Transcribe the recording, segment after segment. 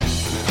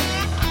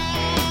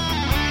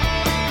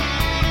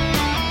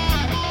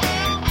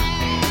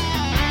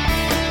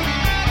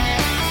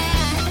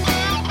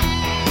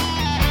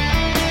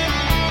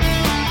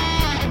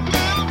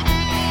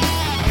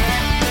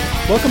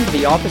Welcome to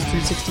the Office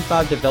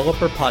 365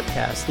 Developer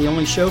Podcast, the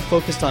only show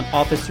focused on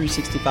Office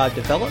 365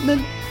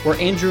 development, where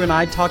Andrew and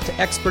I talk to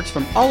experts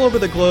from all over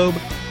the globe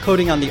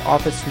coding on the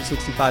Office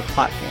 365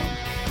 platform.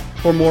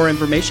 For more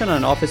information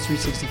on Office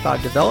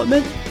 365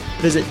 development,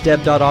 visit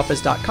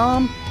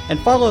dev.office.com and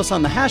follow us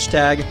on the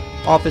hashtag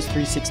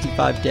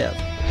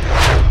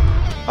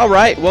Office365Dev. All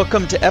right,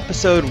 welcome to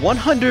episode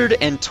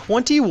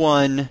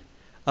 121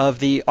 of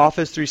the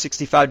Office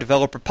 365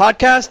 Developer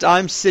Podcast.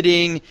 I'm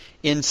sitting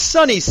in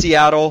sunny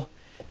Seattle.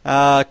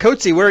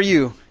 Coatsy, where are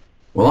you?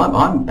 Well,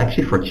 I'm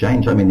actually, for a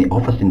change, I'm in the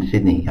office in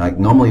Sydney.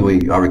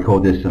 Normally I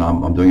record this and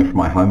I'm doing it from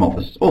my home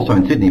office, also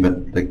in Sydney, but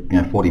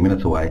 40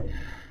 minutes away.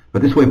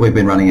 But this week we've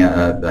been running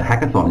a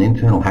hackathon, an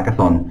internal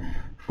hackathon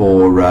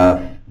for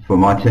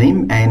my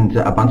team and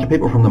a bunch of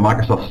people from the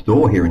Microsoft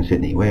Store here in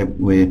Sydney.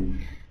 We're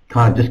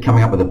kind of just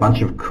coming up with a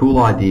bunch of cool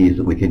ideas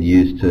that we could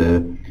use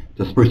to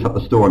spruce up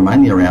the store, and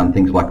mainly around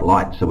things like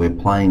light. So we're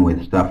playing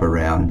with stuff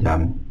around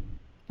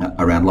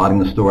lighting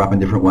the store up in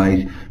different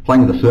ways,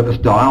 playing with the Surface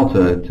Dial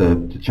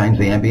to change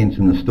the ambience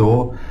in the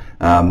store,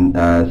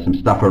 some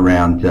stuff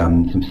around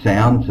some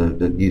sound,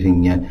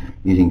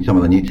 using some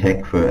of the new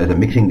tech as a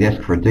mixing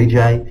desk for a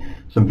DJ.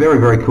 Some very,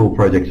 very cool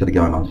projects that are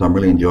going on, so I'm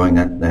really enjoying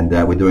that, and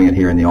we're doing it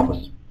here in the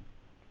office.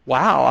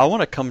 Wow, I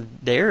want to come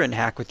there and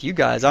hack with you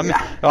guys.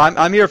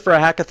 I'm here for a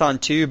hackathon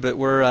too, but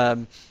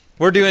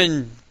we're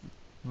doing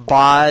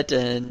bot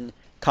and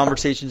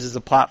conversations as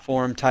a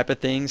platform type of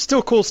thing.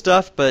 Still cool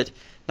stuff, but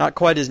not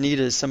quite as neat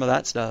as some of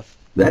that stuff.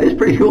 That is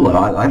pretty cool, though.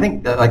 I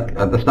think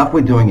the stuff we're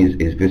doing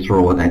is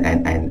visceral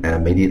and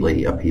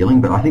immediately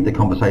appealing, but I think the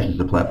conversations as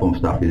a platform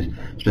stuff is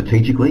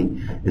strategically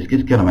it's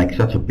just going to make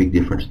such a big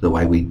difference to the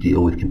way we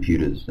deal with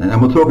computers.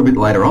 And we'll talk a bit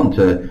later on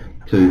to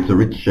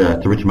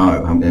Rich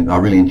Moe. And I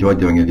really enjoyed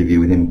doing an interview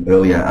with him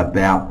earlier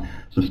about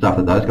some stuff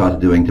that those guys are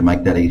doing to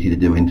make that easy to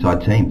do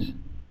inside Teams.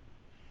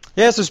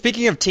 Yeah, so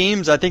speaking of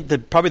Teams, I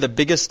think probably the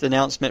biggest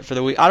announcement for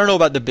the week, I don't know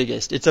about the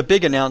biggest, it's a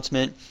big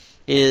announcement,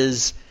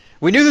 is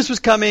we knew this was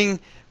coming.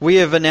 We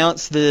have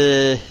announced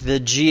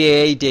the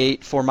GA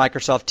date for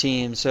Microsoft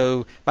Teams.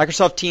 So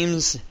Microsoft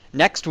Teams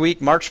next week,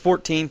 March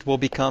 14th, will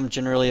become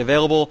generally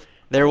available.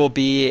 There will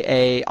be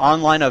an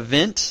online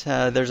event.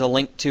 There's a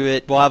link to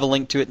it. We'll have a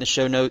link to it in the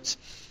show notes.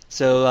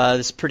 So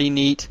it's pretty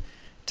neat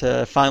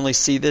to finally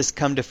see this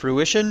come to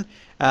fruition.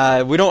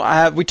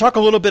 We talk a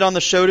little bit on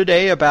the show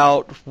today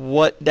about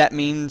what that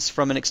means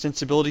from an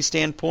extensibility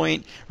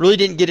standpoint. Really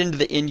didn't get into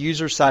the end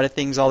user side of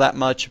things all that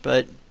much,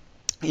 but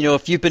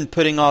if you've been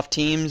putting off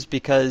Teams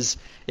because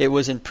it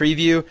was in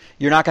preview,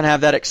 you're not going to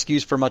have that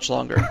excuse for much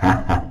longer.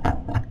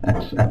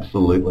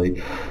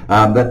 Absolutely,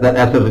 that's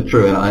absolutely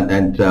true,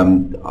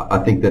 and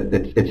I think that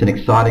it's an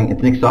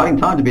exciting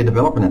time to be a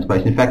developer in that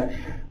space. In fact,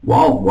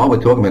 while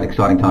we're talking about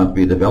exciting times to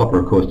be a developer,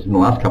 of course, in the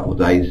last couple of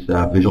days,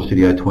 Visual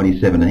Studio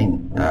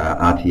 2017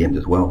 RTM'd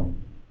as well.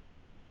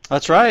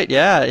 That's right.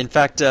 Yeah. In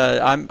fact,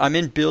 I'm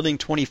in Building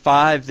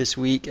 25 this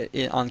week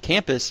on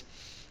campus,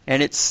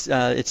 and it's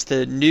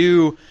the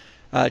new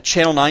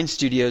Channel 9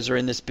 studios are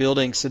in this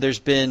building. So there's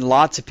been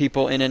lots of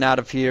people in and out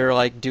of here,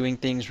 like doing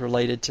things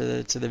related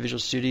to the Visual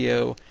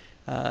Studio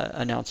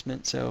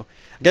announcement. So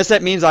I guess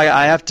that means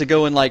I have to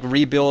go and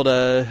rebuild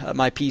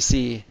my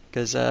PC.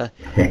 Because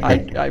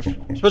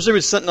especially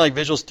with something like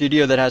Visual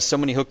Studio that has so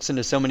many hooks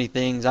into so many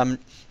things, I'm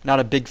not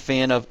a big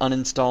fan of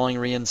uninstalling,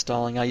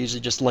 reinstalling. I usually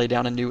just lay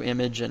down a new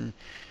image and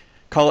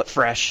call it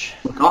fresh.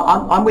 Look,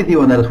 I'm with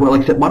you on that as well,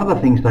 except one of the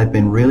things they've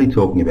been really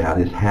talking about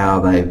is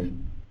how they've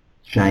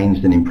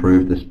changed and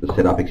improved the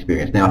setup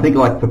experience. Now, I think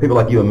for people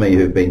like you and me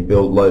who've been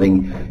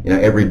loading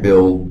every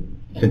build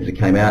since it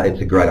came out,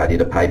 it's a great idea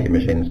to pay for your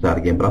machine and start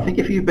again. But I think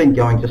if you've been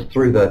going just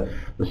through the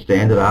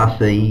standard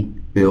RC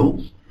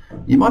builds,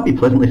 you might be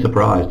pleasantly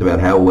surprised about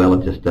how well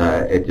it just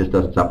does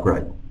its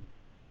upgrade.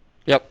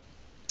 Yep.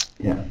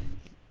 Yeah.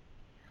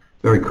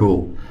 Very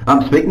cool.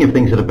 Speaking of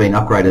things that have been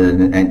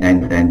upgraded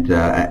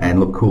and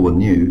look cool and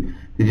new,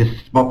 did you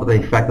spot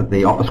the fact that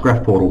the Office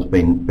Graph portal's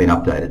been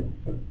updated?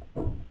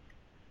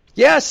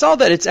 Yeah, I saw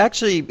that.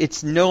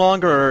 It's no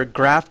longer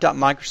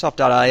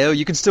graph.microsoft.io.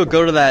 You can still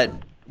go to that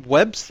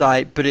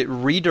website, but it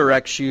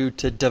redirects you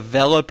to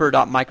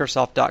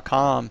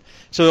developer.microsoft.com.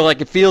 So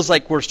it feels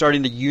like we're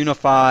starting to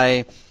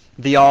unify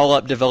the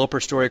all-up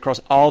developer story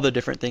across all the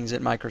different things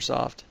at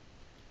Microsoft.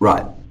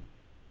 Right.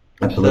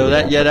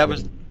 Absolutely. So that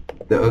was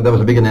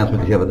a big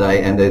announcement the other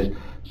day, and there's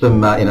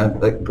some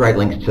great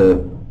links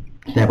to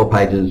sample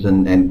pages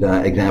and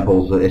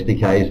examples of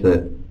SDKs.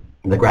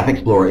 The Graph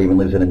Explorer even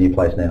lives in a new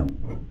place now.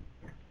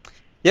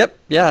 Yep.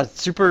 Yeah.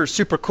 Super,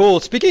 super cool.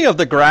 Speaking of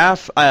the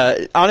graph,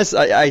 honestly,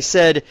 I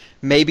said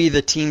maybe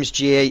the Teams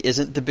GA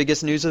isn't the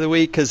biggest news of the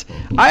week because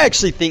I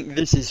actually think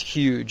this is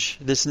huge.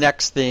 This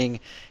next thing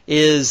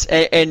is,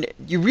 and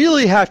you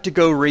really have to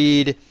go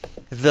read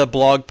the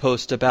blog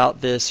post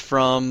about this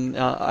from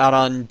out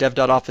on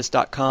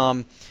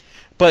dev.office.com.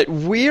 But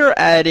we're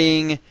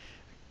adding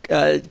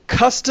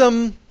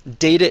custom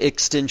data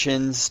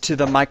extensions to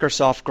the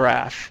Microsoft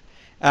Graph.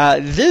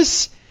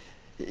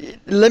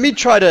 Let me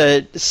try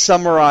to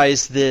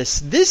summarize this.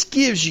 This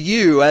gives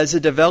you, as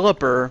a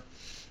developer,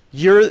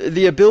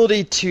 the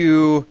ability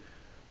to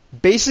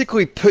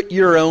basically put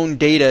your own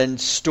data and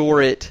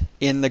store it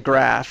in the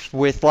graph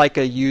with like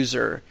a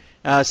user.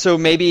 So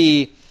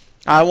maybe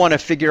I want to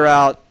figure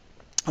out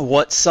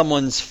what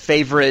someone's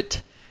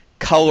favorite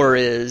color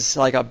is,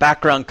 like a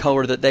background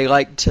color that they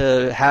like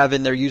to have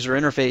in their user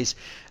interface.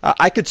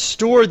 I could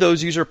store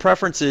those user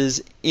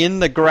preferences in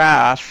the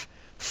graph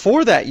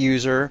for that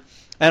user,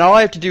 and all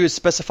I have to do is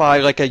specify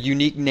like a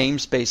unique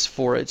namespace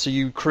for it. So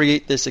you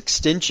create this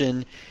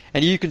extension,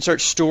 and you can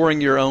start storing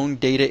your own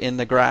data in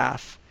the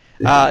graph.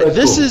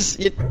 This is,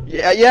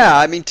 yeah.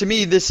 I mean, to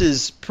me, this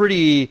is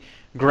pretty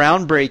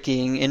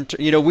groundbreaking. And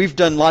we've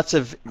done lots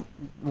of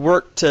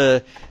work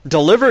to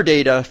deliver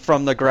data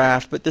from the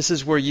graph, but this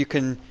is where you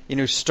can,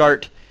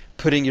 start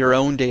putting your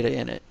own data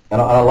in it.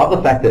 And I love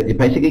the fact that you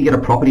basically get a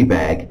property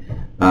bag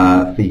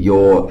that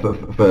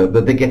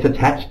gets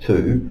attached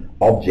to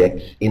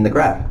objects in the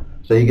graph.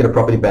 So you get a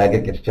property bag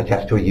that gets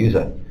attached to a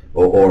user,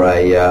 or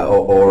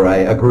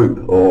a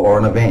group, or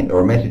an event,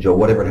 or a message, or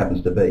whatever it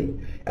happens to be.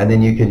 And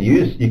then you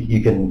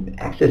can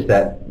access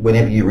that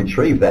whenever you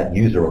retrieve that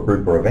user or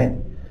group or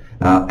event.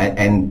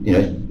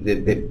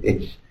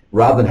 It's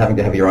rather than having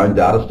to have your own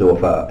data store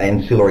for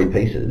ancillary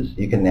pieces,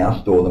 you can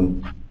now store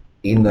them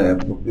in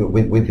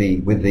with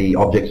the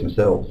objects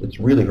themselves. It's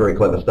really very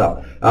clever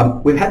stuff.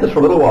 We've had this for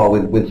a little while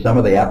with some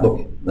of the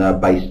Outlook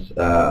based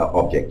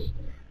objects,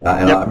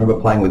 and yep. I remember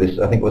playing with this.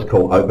 I think it was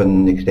called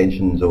Open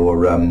Extensions, or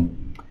what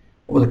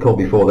was it called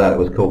before that? It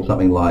was called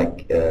something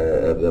like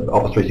the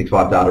Office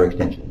 365 Data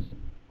Extensions,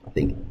 I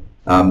think,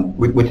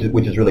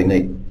 which is really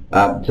neat.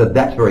 So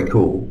that's very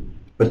cool.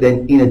 But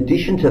then, in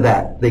addition to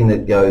that thing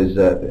that goes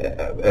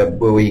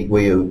where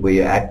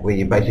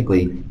you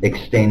basically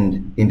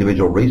extend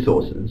individual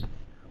resources,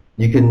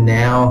 you can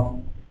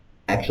now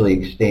actually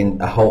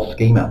extend a whole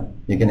schema.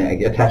 You can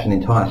attach an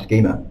entire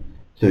schema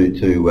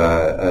to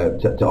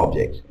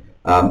objects,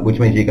 which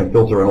means you can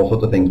filter and all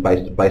sorts of things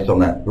based on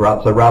that.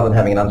 So rather than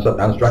having an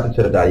unstructured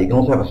set of data, you can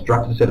also have a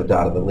structured set of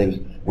data that lives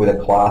with a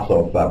class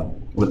of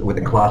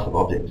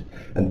objects.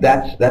 And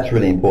that's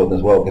really important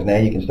as well, because now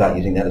you can start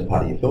using that as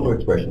part of your filter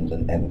expressions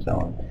and so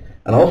on.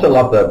 And I also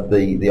love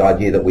the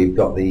idea that we've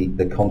got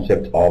the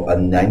concept of a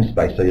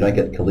namespace, so you don't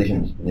get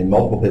collisions.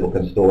 Multiple people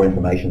can store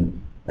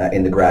information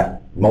in the graph,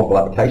 multiple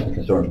applications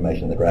can store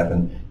information in the graph,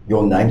 and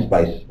your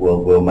namespace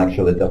will make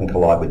sure that it doesn't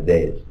collide with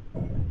theirs.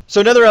 So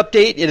another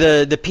update,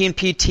 the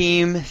PNP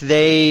team,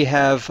 they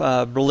have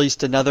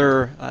released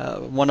another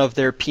one of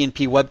their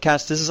PNP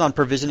webcasts. This is on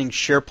provisioning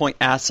SharePoint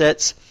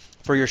assets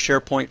for your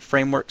SharePoint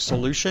framework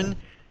solution.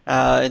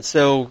 And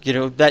so,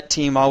 that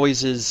team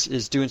always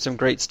is doing some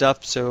great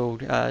stuff, so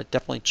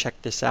definitely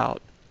check this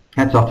out.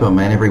 Hats off to them,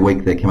 man. Every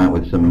week they come out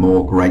with some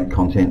more great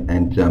content,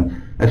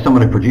 and as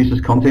someone who produces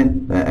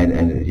content,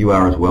 and you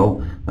are as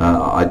well,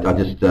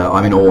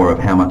 I'm in awe of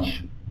how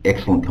much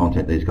excellent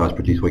content these guys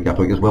produce week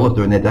after week, as well as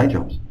doing their day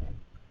jobs.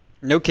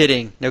 No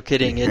kidding.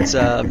 It's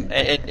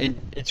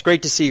it's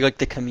great to see like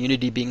the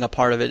community being a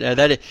part of it.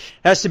 That it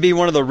has to be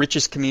one of the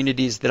richest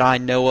communities that I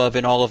know of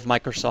in all of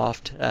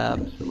Microsoft.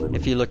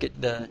 If you look at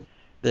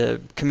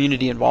the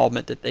community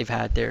involvement that they've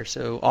had there,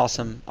 so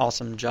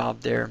awesome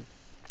job there.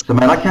 So,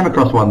 man, I came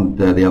across one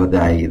the other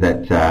day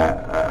that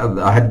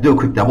I had to do a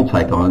quick double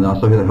take on, and I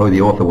saw who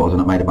the author was,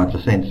 and it made a bunch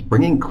of sense.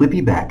 Bringing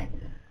Clippy back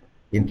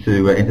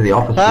into the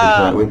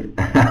office with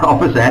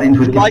Office add-ins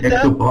with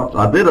contextual bots.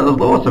 I did it. It was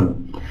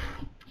awesome.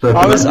 So if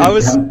you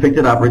haven't picked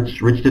it up,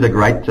 Rich did a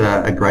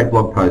great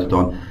blog post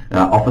on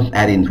Office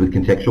add-ins with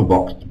contextual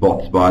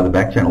bots by the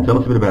back channel. Tell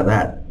us a bit about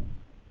that.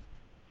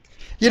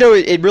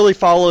 It really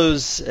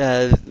follows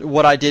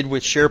what I did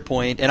with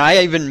SharePoint, and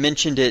I even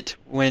mentioned it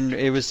when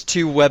it was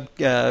 2 web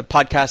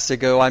podcasts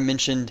ago. I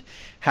mentioned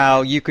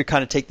how you could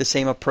kind of take the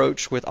same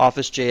approach with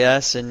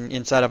Office.js and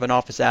inside of an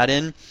Office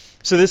add-in.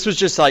 So this was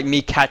just like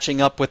me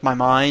catching up with my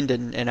mind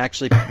and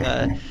actually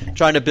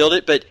trying to build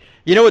it. But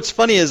what's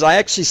funny is I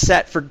actually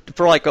sat for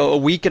like a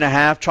week and a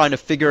half trying to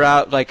figure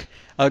out like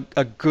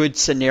a good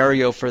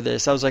scenario for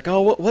this. I was like,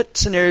 what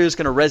scenario is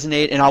going to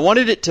resonate? And I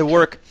wanted it to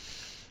work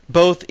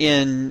both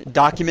in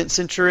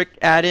document-centric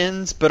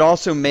add-ins, but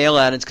also mail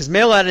add-ins, because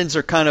mail add-ins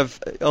are kind of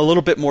a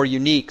little bit more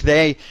unique.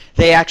 They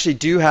actually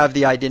do have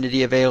the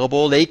identity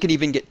available. They can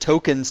even get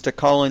tokens to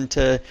call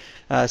into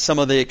some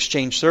of the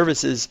Exchange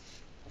services.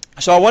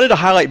 So I wanted to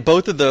highlight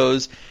both of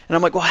those, and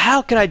I'm like, well,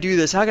 how can I do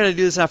this? How can I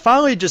do this? And I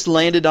finally just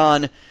landed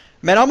on,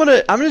 man,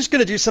 I'm just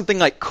gonna do something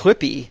like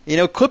Clippy.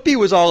 Clippy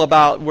was all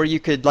about where you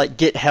could like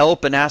get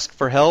help and ask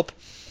for help.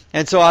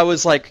 And so I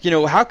was like,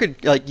 how could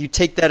you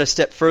take that a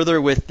step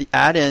further with the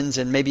add-ins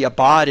and maybe a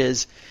bot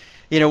is,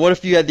 what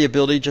if you had the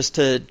ability just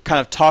to kind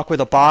of talk with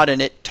a bot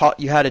and it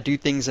taught you how to do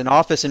things in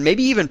Office and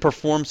maybe even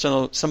perform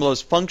some of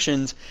those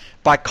functions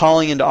by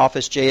calling into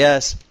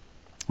Office.js.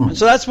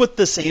 So that's what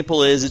the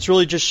sample is. It's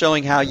really just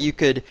showing how you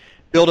could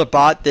build a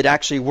bot that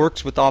actually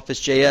works with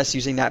Office.js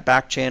using that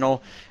back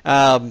channel.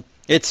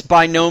 It's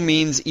by no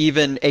means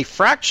even a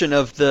fraction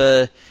of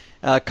the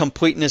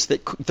completeness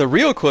that the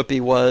real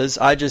Clippy was.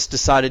 I just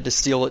decided to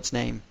steal its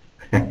name.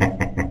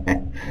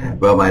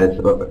 Well, mate, it's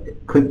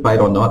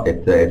clickbait or not,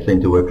 it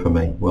seemed to work for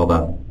me. Well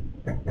done.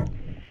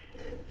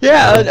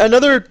 Yeah,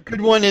 another good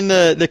one in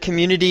the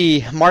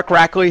community, Mark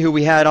Rackley, who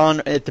we had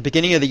on at the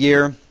beginning of the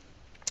year,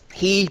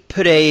 he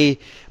put a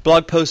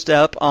blog post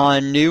up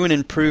on new and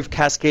improved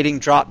cascading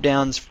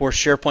drop-downs for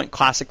SharePoint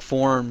Classic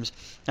Forms.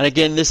 And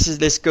again,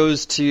 this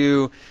goes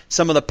to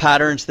some of the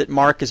patterns that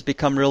Mark has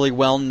become really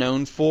well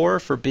known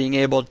for being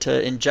able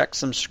to inject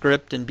some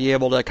script and be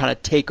able to kind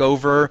of take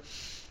over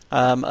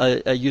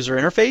a user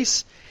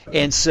interface.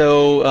 And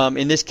so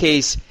in this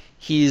case,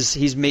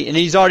 he's made, and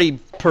he's already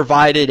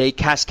provided a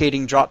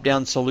cascading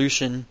drop-down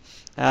solution.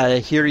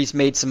 Here he's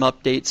made some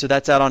updates, so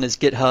that's out on his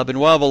GitHub, and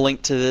we'll have a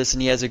link to this,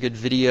 and he has a good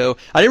video.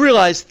 I didn't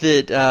realize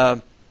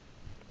that,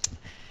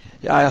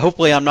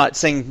 hopefully I'm not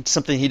saying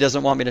something he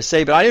doesn't want me to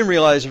say, but I didn't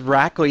realize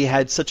Rackley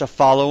had such a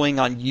following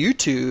on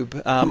YouTube.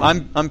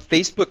 I'm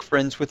Facebook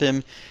friends with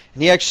him,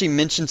 and he actually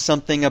mentioned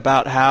something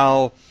about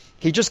how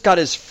he just got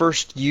his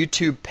first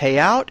YouTube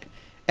payout,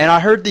 and I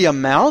heard the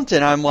amount,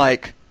 and I'm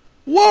like,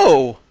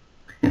 whoa,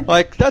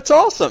 like, that's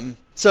awesome.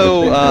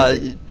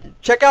 So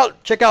check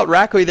out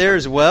Rackley there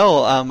as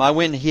well. I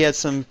went. He has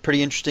some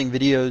pretty interesting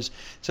videos.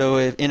 So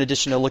in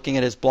addition to looking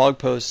at his blog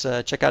posts,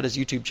 check out his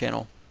YouTube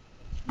channel.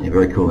 Yeah,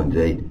 very cool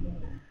indeed.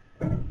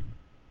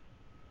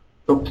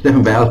 Oh,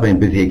 Stefan Bauer's been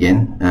busy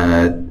again.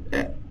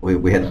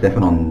 We had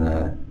Stefan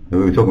on. We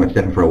were talking about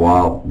Stefan for a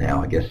while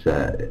now. I guess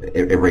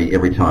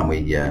every time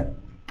we do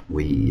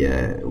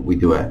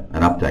an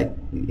update,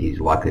 he's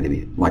likely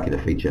to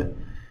feature.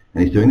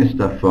 And he's doing this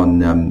stuff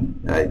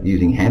on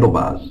using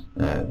handlebars,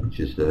 which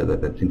is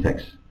that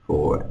syntax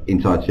for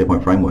inside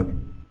SharePoint Framework.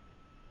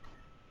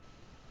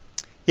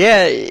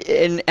 Yeah,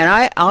 and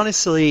I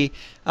honestly,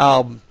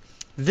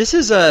 this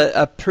is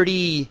a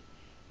pretty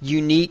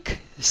unique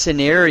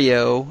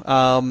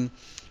scenario,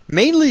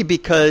 mainly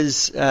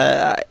because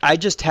I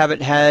just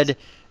haven't had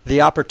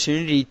the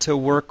opportunity to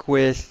work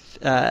with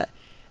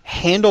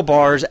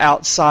handlebars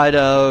outside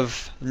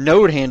of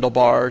Node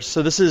handlebars.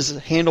 So this is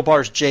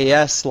handlebars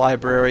JS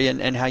library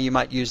and how you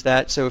might use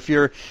that. So if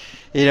you're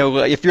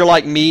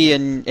like me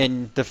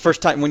and the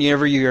first time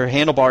whenever you hear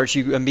handlebars,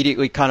 you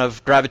immediately kind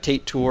of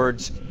gravitate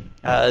towards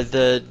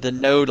the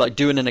Node, like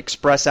doing an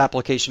Express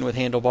application with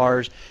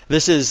handlebars.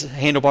 This is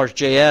handlebars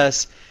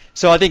JS.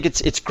 So I think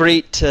it's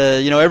great to,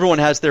 everyone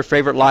has their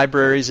favorite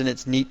libraries, and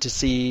it's neat to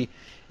see,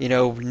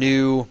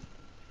 new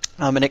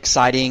and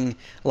exciting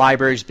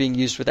libraries being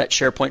used with that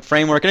SharePoint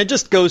framework. And it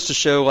just goes to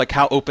show like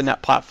how open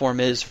that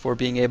platform is for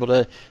being able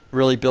to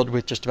really build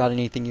with just about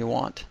anything you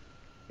want.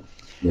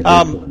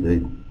 Yeah,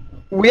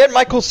 we had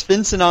Michael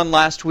Svensson on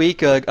last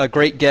week, a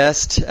great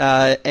guest,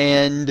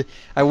 and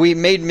we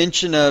made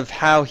mention of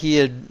how he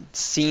had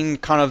seen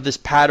kind of this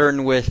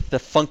pattern with the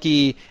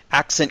funky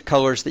accent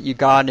colors that you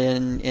got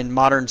in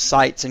modern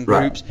sites and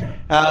groups.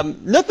 Right.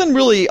 Nothing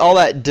really all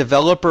that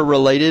developer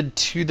related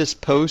to this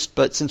post,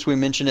 but since we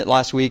mentioned it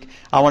last week,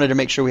 I wanted to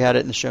make sure we had it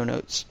in the show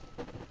notes.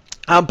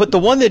 But the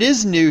one that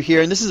is new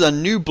here, and this is a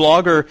new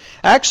blogger.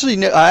 I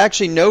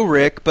actually know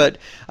Rick, but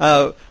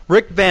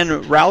Rick Van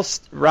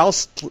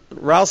Rouselet.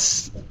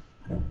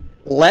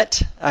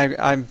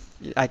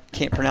 I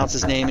can't pronounce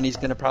his name, and he's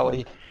going to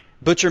probably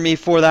butcher me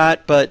for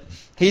that. But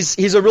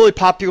he's a really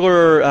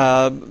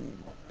popular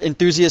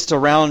enthusiast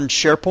around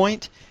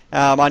SharePoint.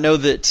 I know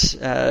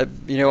that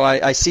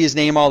I see his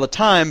name all the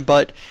time,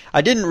 but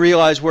I didn't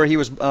realize where he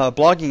was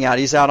blogging at.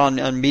 He's out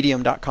on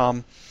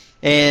Medium.com.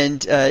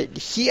 And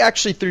he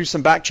actually, through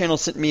some back channel,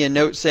 sent me a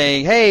note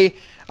saying, hey,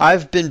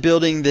 I've been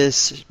building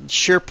this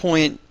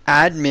SharePoint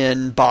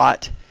admin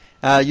bot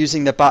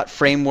using the bot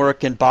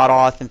framework and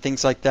BotAuth and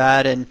things like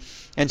that. And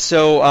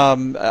so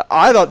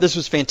I thought this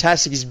was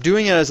fantastic. He's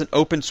doing it as an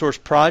open source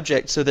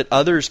project so that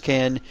others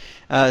can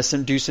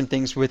do some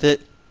things with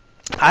it.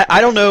 I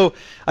don't know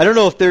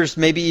if there's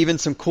maybe even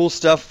some cool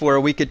stuff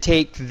where we could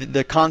take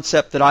the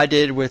concept that I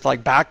did with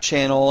like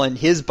Backchannel and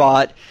his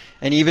bot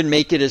and even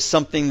make it as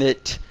something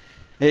that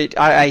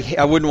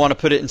I wouldn't want to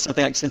put it in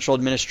something like central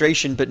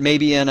administration, but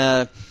maybe in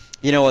a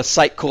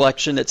site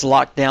collection that's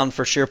locked down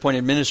for SharePoint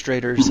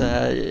administrators.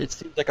 It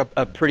seems like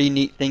a pretty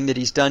neat thing that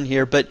he's done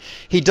here. But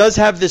he does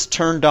have this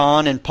turned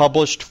on and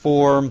published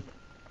for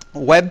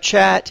web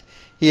chat.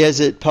 He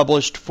has it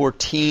published for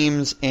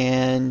Teams,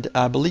 and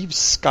I believe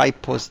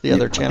Skype was the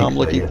other channel I'm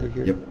looking through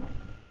here. Yep.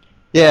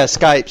 Yeah,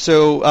 Skype.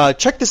 So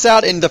check this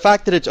out, and the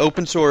fact that it's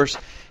open source,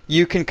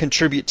 you can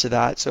contribute to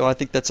that. So I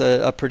think that's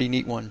a pretty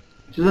neat one.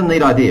 Which is a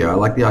neat idea. I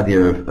like the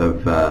idea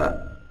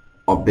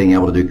of being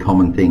able to do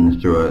common things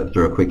through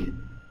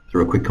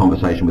a quick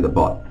conversation with a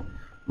bot,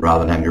 rather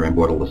than having to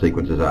remember what all the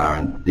sequences are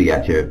and dig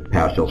out your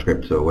PowerShell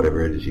scripts or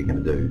whatever it is you're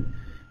going to do.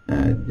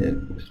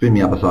 Spin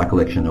me up a site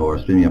collection or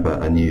spin me up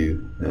a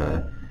new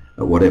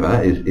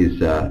whatever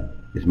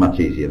is much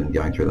easier than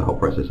going through the whole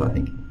process, I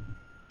think.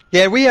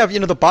 Yeah, we have,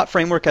 the bot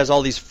framework has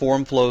all these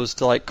form flows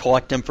to like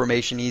collect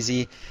information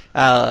easy.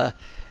 And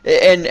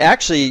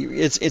actually,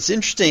 it's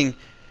interesting.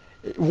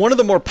 One of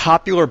the more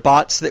popular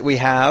bots that we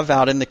have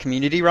out in the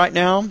community right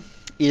now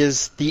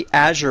is the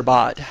Azure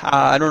bot.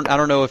 I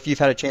don't know if you've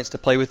had a chance to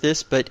play with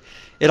this, but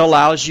it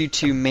allows you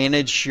to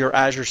manage your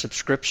Azure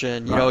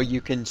subscription. You know, you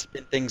can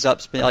spin things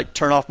up, like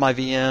turn off my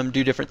VM,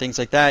 do different things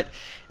like that.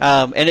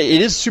 And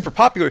it is super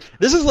popular.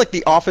 This is like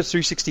the Office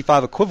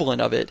 365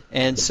 equivalent of it.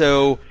 And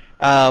so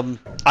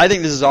I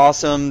think this is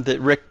awesome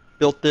that Rick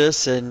built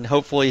this, and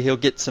hopefully he'll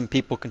get some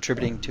people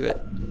contributing to it.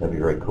 That'd be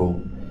very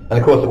cool. And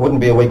of course, it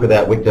wouldn't be a week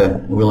without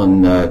Victor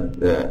Willen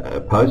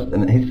post,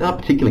 and he's a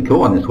particularly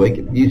cool one this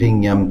week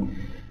using. In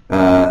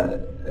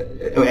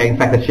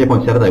fact, at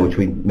SharePoint Saturday, which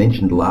we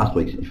mentioned last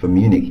week for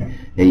Munich,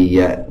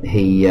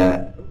 he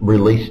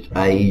released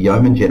a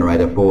Yeoman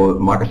generator for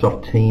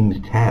Microsoft Teams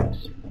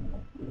tabs.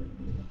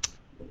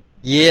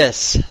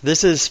 Yes,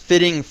 this is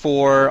fitting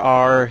for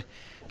our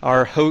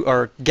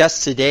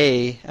guest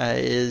today.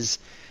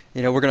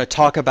 We're going to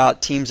talk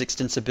about Teams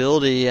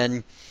extensibility,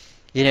 and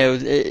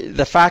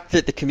the fact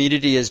that the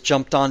community has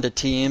jumped onto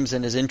Teams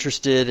and is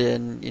interested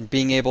in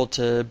being able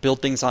to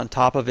build things on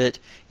top of it.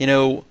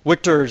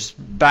 Victor's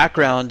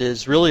background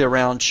is really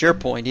around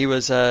SharePoint. He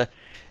was a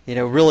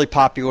really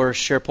popular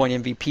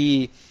SharePoint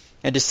MVP,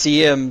 and to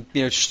see him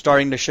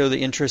starting to show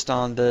the interest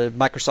on the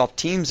Microsoft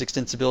Teams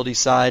extensibility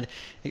side,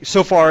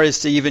 so far as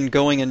to even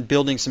going and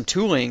building some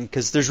tooling,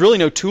 because there's really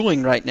no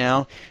tooling right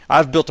now.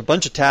 I've built a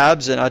bunch of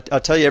tabs, and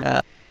I'll tell you.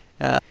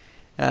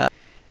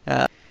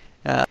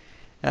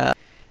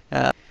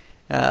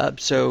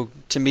 So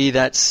to me,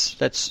 that's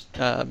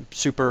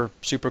super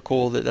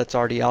cool that that's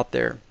already out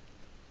there.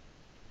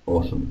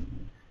 Awesome.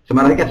 So,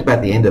 man, I think that's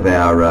about the end of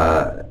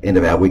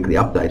our weekly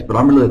updates. But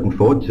I'm really looking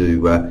forward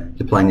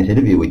to playing this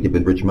interview we did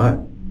with Rich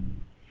Moe.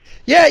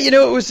 Yeah,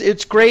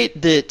 it's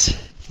great that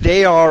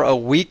they are a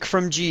week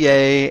from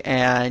GA,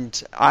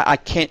 and I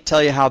can't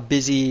tell you how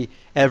busy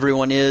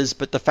everyone is.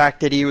 But the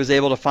fact that he was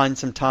able to find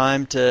some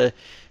time to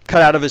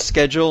cut out of his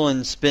schedule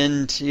and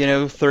spend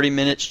 30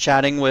 minutes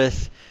chatting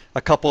with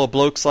a couple of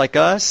blokes like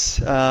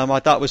us, I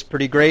thought was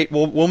pretty great.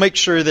 We'll make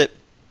sure that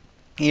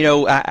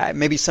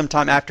maybe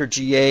sometime after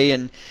GA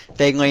and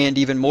they land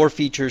even more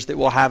features that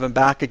we'll have him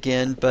back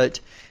again. But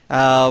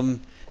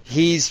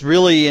he's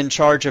really in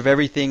charge of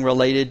everything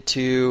related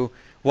to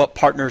what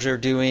partners are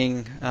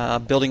doing,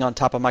 building on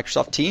top of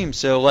Microsoft Teams.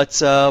 So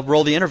let's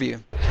roll the interview.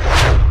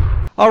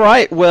 All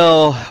right,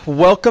 well,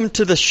 welcome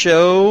to the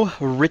show,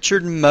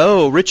 Richard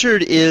Moe.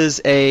 Richard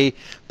is a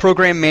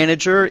program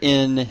manager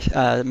in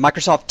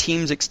Microsoft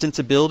Teams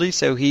extensibility,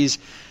 so he's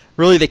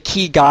really the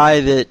key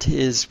guy that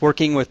is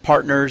working with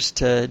partners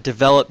to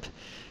develop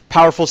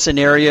powerful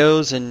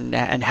scenarios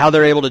and how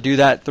they're able to do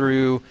that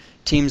through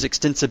Teams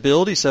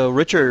extensibility. So,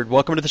 Richard,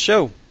 welcome to the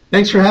show.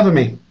 Thanks for having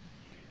me.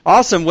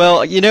 Awesome.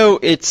 Well,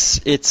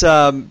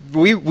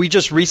 we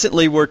just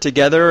recently were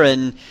together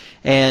and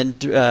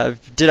did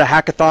a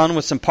hackathon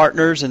with some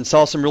partners and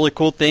saw some really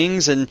cool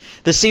things, and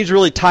this seems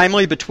really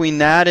timely between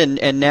that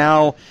and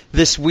now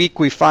this week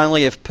we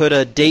finally have put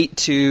a date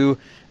to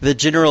the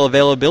general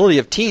availability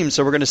of Teams,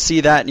 so we're going to see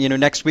that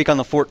next week on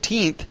the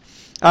 14th.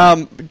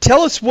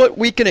 Tell us what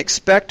we can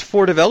expect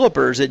for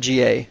developers at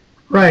GA.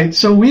 Right.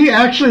 So we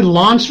actually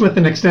launched with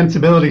an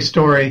extensibility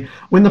story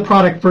when the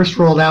product first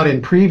rolled out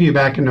in preview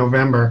back in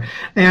November.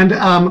 And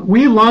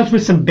we launched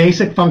with some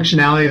basic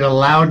functionality that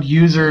allowed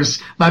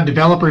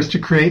developers to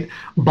create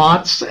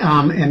bots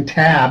and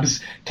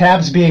tabs.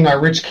 Tabs being our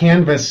rich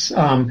canvas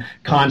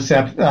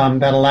concept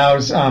that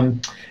allows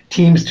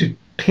teams to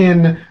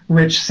pin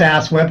rich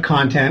SaaS web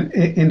content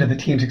into the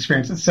Teams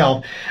experience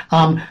itself.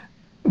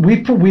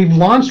 We've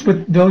launched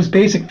with those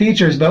basic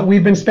features, but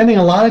we've been spending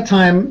a lot of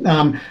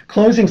time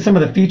closing some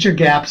of the feature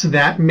gaps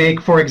that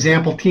make, for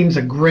example, Teams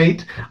a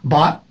great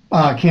bot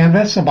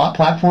canvas, a bot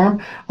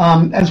platform,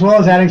 as well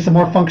as adding some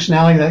more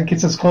functionality that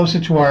gets us closer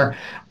to our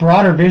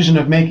broader vision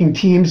of making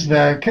Teams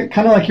the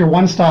kind of like your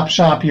one-stop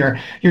shop, your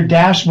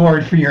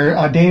dashboard for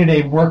your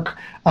day-to-day work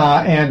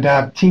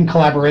and team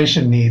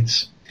collaboration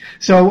needs.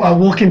 So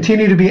we'll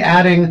continue to be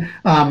adding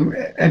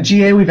at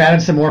GA. We've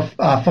added some more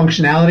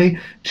functionality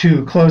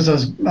to close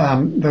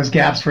those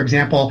gaps. For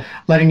example,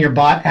 letting your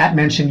bot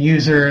 @mention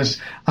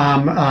users,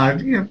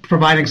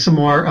 providing some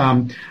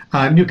more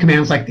new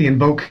commands like the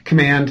invoke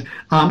command,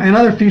 and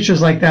other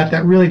features like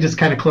that really just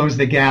kind of close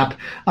the gap,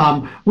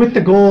 with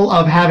the goal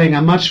of having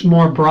a much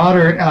more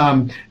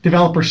broader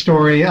developer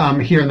story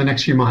here in the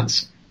next few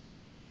months.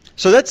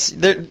 So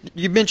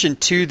you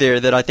mentioned two there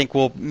that I think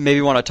we'll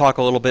maybe want to talk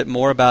a little bit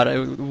more about.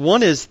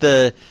 One is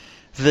the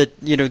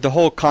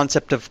whole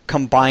concept of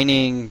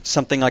combining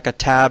something like a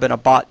tab and a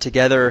bot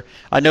together.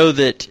 I know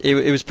that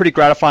it was pretty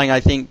gratifying, I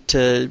think,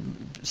 to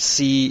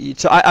see.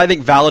 So I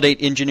think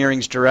validate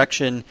engineering's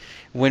direction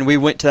when we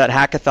went to that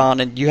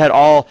hackathon, and you had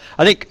I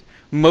think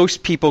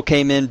most people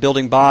came in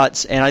building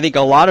bots, and I think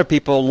a lot of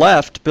people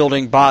left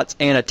building bots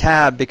and a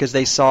tab because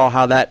they saw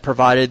how that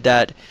provided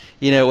that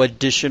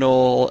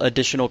additional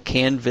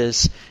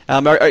canvas.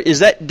 Does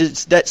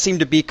that seem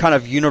to be kind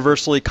of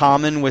universally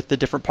common with the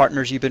different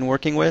partners you've been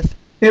working with?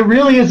 It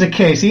really is a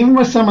case, even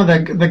with some of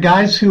the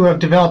guys who have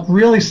developed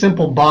really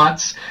simple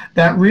bots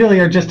that really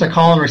are just a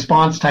call and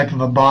response type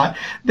of a bot.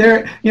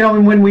 They're,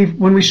 when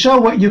we show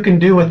what you can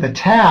do with a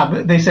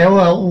tab, they say, oh,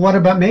 well, what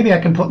about maybe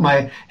I can put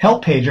my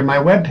help page or my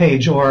web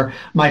page or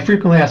my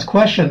frequently asked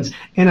questions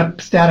in a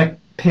static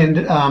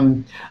pinned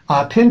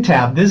pin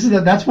tab.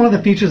 That's one of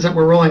the features that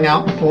we're rolling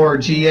out for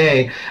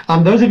GA.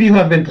 Those of you who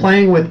have been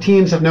playing with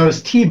Teams have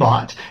noticed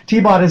Tbot.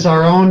 Tbot is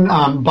our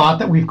own bot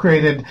that we've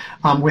created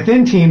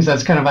within Teams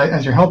as kind of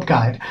as your help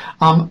guide.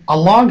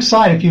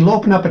 Alongside, if you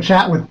open up a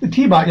chat with the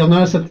Tbot, you'll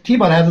notice that the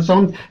Tbot has its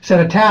own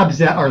set of tabs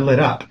that are lit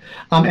up,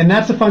 and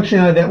that's the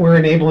functionality that we're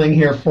enabling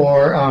here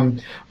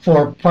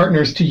for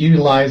partners to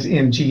utilize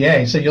in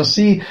GA. So you'll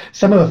see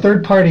some of the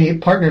third-party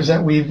partners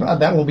that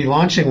we'll be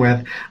launching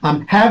with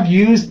have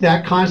used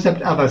that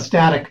concept of a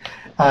static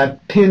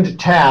pinned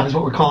tab, is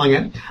what we're calling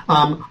it,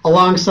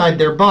 alongside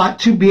their bot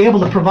to be able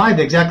to provide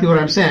exactly what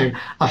I'm saying,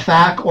 a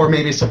FAQ or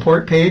maybe a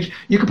support page.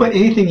 You can put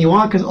anything you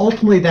want because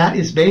ultimately that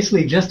is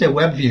basically just a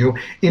web view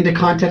into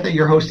content that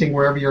you're hosting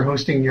wherever you're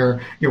hosting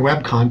your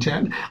web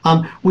content.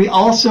 We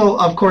also,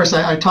 of course,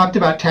 I talked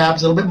about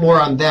tabs, a little bit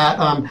more on that.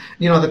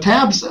 The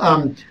tabs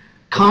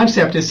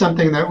concept is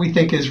something that we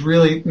think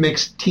really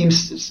makes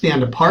Teams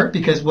stand apart,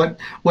 because what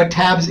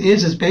tabs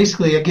is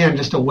basically, again,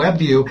 just a web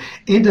view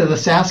into the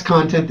SaaS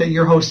content that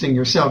you're hosting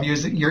yourself.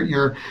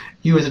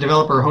 You as a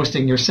developer are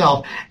hosting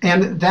yourself,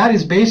 and that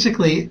is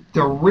basically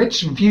the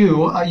rich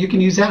view. You can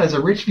use that as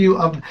a rich view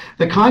of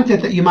the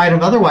content that you might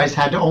have otherwise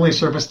had to only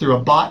surface through a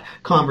bot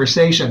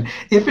conversation.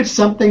 If it's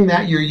something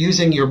that you're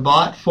using your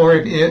bot for,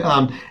 if it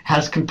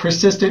has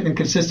persistent and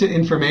consistent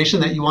information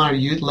that you want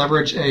to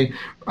leverage a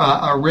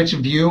rich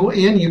view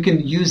in, you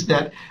can use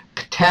that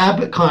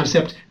tab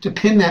concept to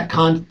pin that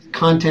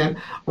content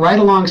right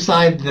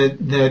alongside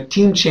the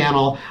team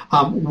channel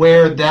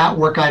where that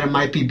work item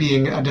might be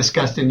being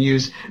discussed and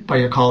used by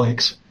your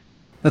colleagues.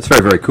 That's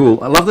very, very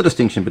cool. I love the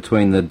distinction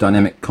between the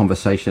dynamic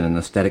conversation and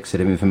the static set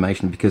of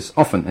information, because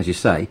often, as you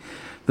say,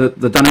 the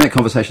dynamic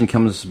conversation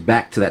comes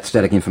back to that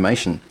static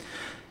information.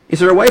 Is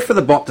there a way for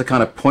the bot to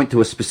kind of point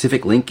to a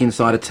specific link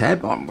inside a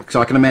tab?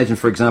 So I can imagine,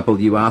 for example,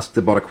 you ask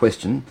the bot a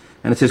question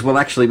and it says, well,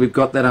 actually, we've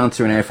got that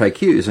answer in our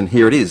FAQs and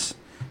here it is.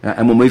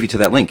 And we'll move you to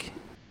that link.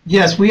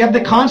 Yes, we have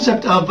the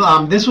concept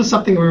of, this was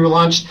something we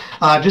launched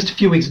just a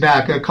few weeks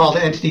back called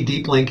Entity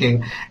Deep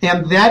Linking.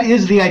 And that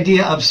is the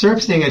idea of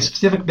surfacing a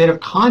specific bit of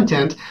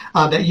content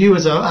that you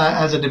as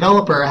a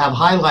developer have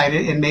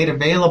highlighted and made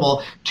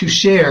available to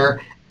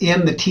share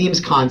in the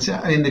Teams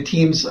concept, in the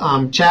Teams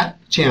chat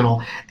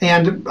channel.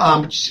 And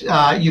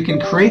you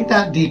can create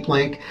that deep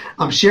link,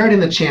 share it in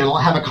the channel,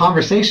 have a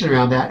conversation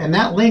around that, and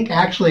that link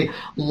actually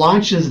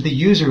launches the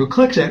user who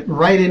clicks it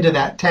right into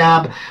that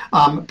tab,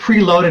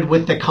 preloaded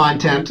with the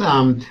content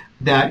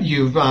that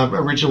you've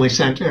originally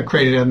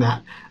created in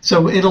that.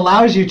 So it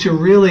allows you to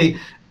really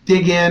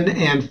dig in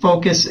and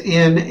focus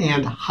in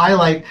and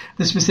highlight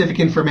the specific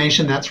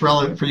information that's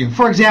relevant for you.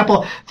 For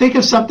example, think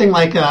of something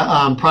like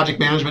a project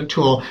management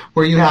tool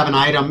where you have an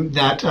item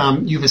that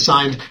you've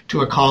assigned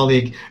to a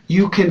colleague.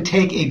 You can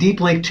take a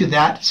deep link to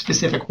that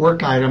specific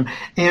work item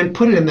and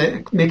put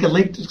it make a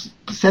link,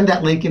 send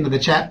that link into the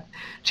chat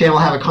channel,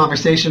 have a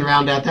conversation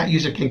around that. That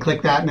user can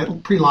click that, and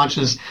it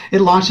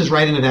launches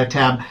right into that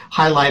tab,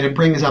 highlighted,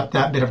 brings up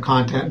that bit of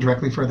content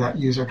directly for that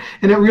user.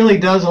 And it really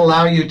does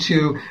allow you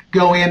to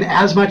go in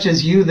as much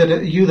as you,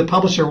 the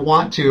publisher,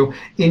 want to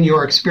in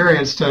your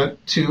experience to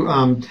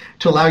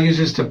allow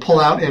users to pull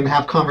out and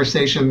have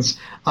conversations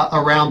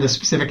around the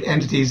specific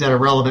entities that are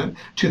relevant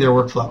to their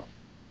workflow.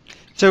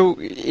 So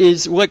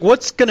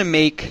what's going to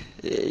make,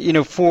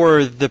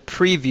 for the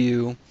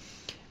preview,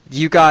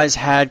 you guys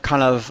had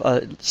kind of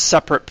a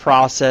separate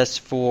process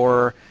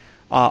for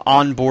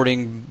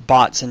onboarding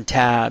bots and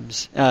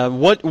tabs.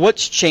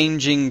 What's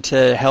changing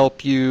to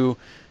help you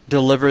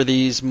deliver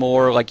these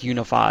more like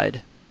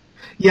unified?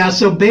 Yeah,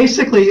 so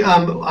basically,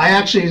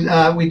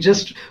 we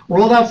just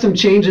rolled out some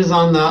changes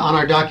on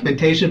our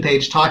documentation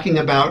page, talking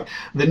about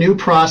the new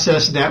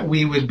process that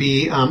we would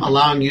be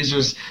allowing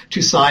users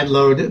to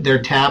sideload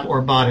their tab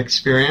or bot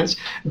experience.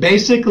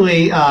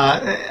 Basically,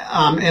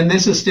 and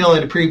this is still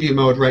in preview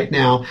mode right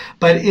now,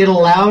 but it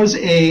allows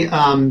a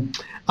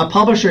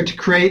publisher to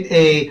create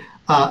a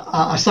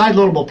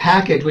sideloadable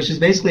package, which is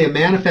basically a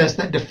manifest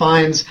that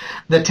defines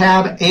the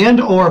tab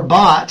and or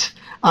bot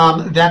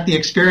that the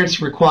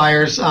experience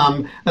requires,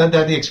 that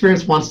the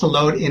experience wants to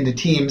load into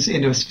Teams,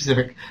 into a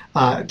specific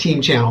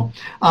team channel.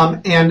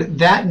 And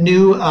that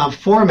new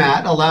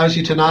format allows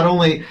you to not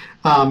only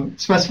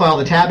specify all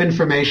the tab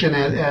information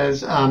as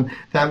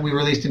that we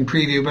released in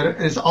preview, but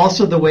it's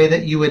also the way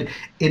that you would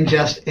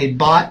ingest a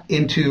bot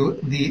into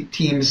the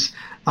Teams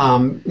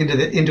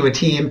into a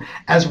team,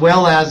 as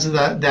well as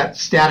that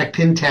static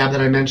pin tab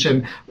that I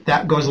mentioned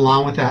that goes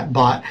along with that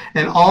bot.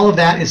 And all of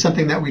that is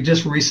something that we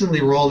just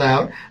recently rolled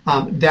out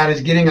that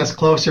is getting us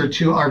closer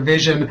to our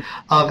vision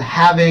of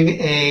having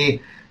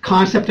a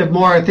concept of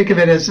more, think of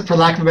it as, for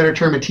lack of a better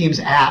term, a Teams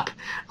app.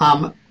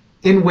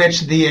 in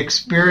which the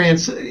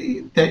experience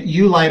that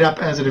you light up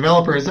as a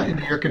developer is in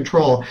your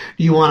control.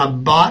 You want a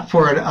bot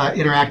for an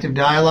interactive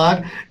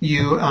dialogue.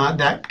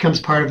 That becomes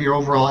part of your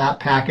overall app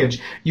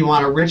package. You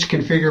want a rich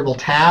configurable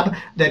tab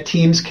that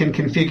teams can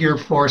configure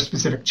for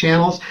specific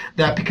channels.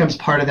 That becomes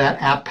part of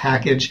that app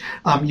package.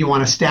 You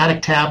want a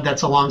static tab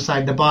that's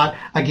alongside the bot.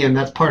 Again,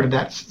 that's part of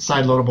that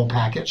side-loadable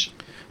package.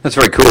 That's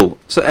very cool.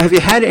 So have you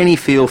had any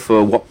feel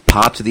for what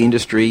parts of the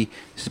industry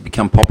this has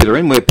become popular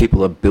in, where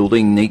people are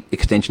building neat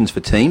extensions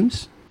for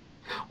Teams?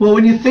 Well,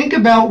 when you think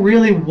about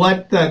really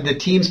what the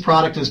Teams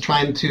product is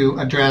trying to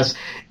address,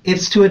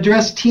 it's to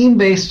address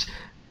team-based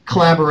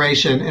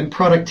collaboration and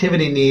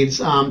productivity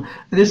needs.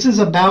 This is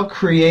about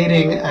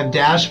creating a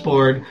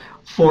dashboard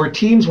for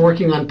teams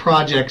working on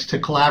projects to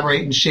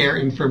collaborate and share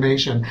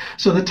information.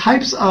 So the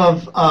types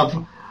of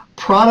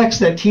products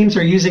that teams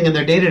are using in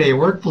their day-to-day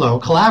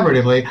workflow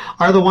collaboratively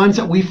are the ones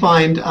that we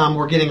find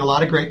we're getting a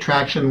lot of great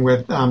traction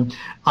with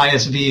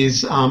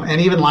ISVs and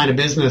even line of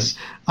business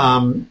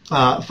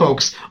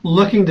folks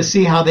looking to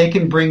see how they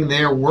can bring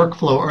their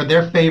workflow or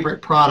their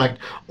favorite product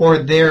or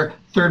their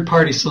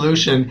third-party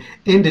solution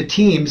into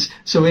Teams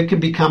so it can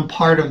become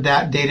part of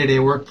that day-to-day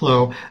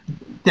workflow.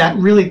 That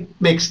really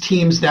makes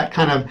Teams that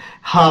kind of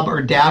hub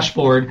or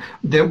dashboard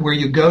where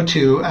you go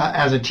to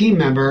as a team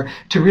member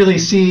to really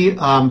see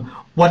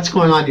what's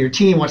going on in your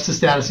team, what's the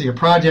status of your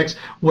projects,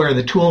 where are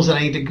the tools that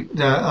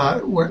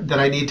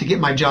I need to get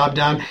my job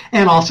done,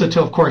 and also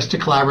to, of course, to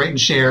collaborate and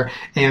share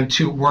and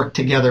to work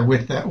together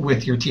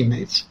with your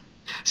teammates.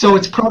 So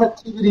it's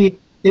productivity.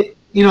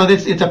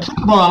 It's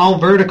applicable on all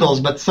verticals,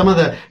 but some of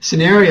the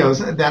scenarios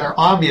that are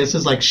obvious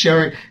is like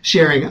sharing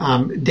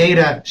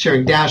data,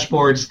 sharing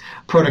dashboards,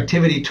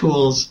 productivity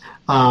tools.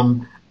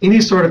 Any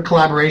sort of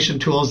collaboration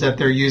tools that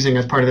they're using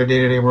as part of their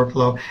day-to-day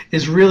workflow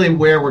is really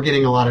where we're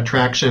getting a lot of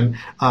traction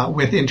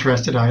with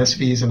interested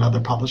ISVs and other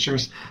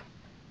publishers.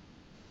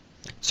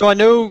 So I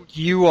know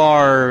you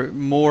are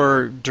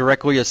more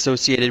directly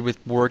associated with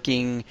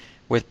working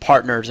with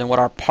partners and what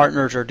our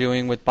partners are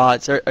doing with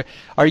bots. Do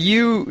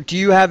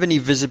you have any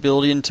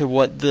visibility into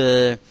what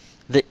the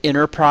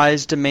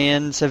enterprise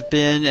demands have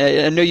been?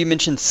 I know you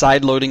mentioned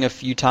side loading a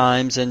few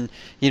times, and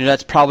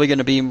that's probably going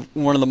to be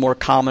one of the more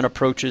common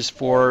approaches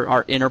for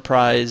our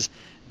enterprise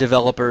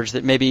developers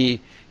that maybe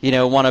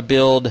want to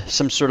build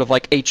some sort of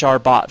like HR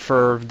bot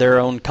for their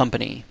own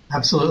company.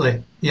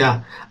 Absolutely,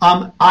 yeah.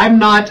 I'm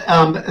not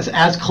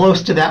as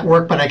close to that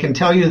work, but I can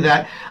tell you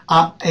that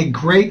a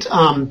great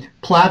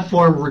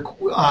platform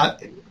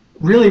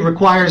really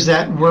requires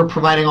that we're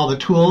providing all the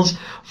tools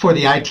for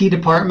the IT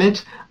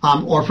department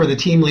or for the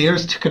team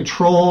leaders to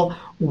control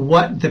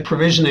what the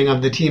provisioning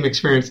of the team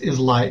experience is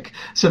like.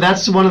 So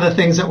that's one of the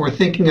things that we're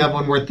thinking of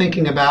when we're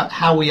thinking about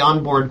how we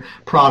onboard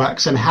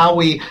products and how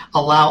we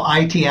allow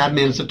IT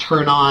admins to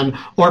turn on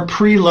or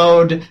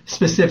preload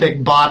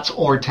specific bots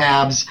or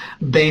tabs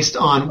based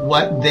on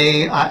what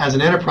they, as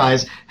an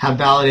enterprise, have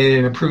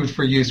validated and approved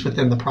for use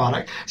within the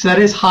product. So that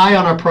is high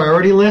on our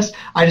priority list.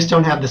 I just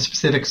don't have the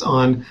specifics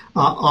on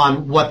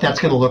what that's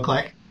going to look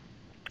like.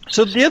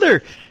 So the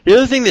other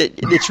thing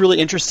that's really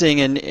interesting,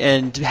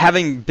 and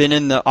having been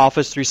in the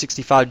Office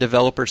 365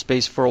 developer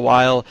space for a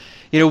while,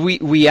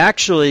 we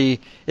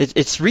actually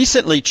it's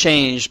recently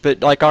changed,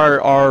 but like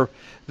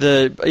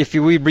if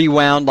we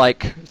rewound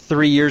like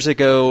 3 years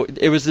ago,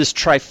 it was this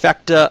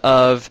trifecta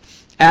of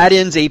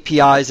add-ins,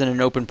 APIs, and an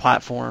open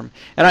platform.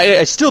 And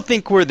I still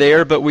think we're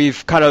there, but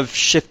we've kind of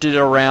shifted it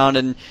around,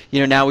 and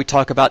now we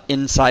talk about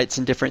insights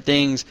and different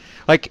things.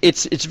 Like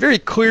it's very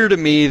clear to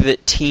me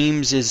that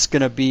Teams is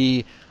going to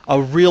be a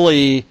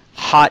really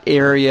hot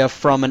area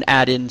from an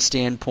add-in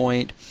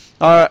standpoint.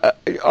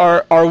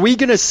 Are we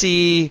going to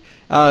see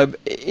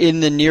in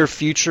the near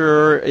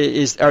future?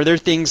 Are there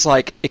things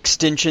like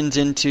extensions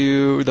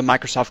into the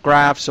Microsoft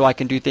Graph, so I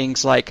can do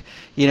things like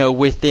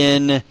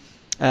within?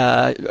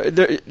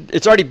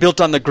 It's already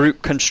built on the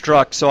group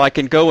construct, so I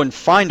can go and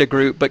find a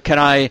group. But can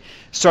I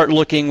start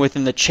looking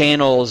within the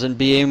channels and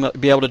be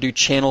able to do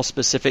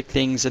channel-specific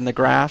things in the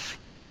graph?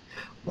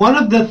 One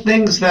of the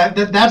things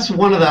that's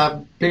one of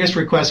the biggest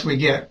requests we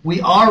get.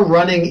 We are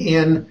running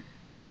in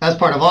as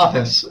part of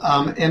Office,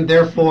 and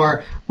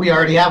therefore we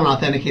already have an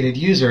authenticated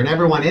user, and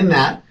everyone in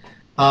that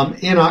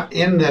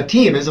in the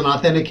team is an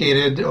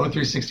authenticated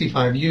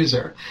O365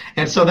 user.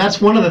 And so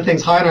that's one of the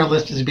things high on our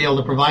list, is to be able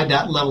to provide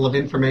that level of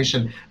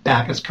information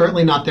back. It's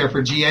currently not there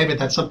for GA, but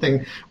that's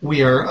something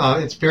we are,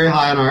 it's very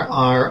high on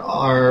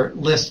our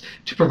list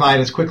to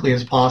provide as quickly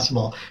as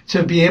possible,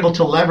 to be able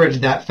to leverage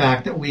that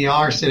fact that we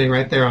are sitting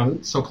right there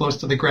on so close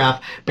to the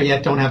graph, but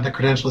yet don't have the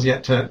credentials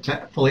yet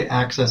to fully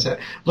access it.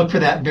 Look for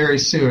that very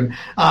soon.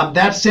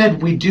 That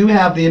said, we do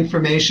have the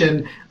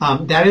information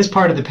that is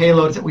part of the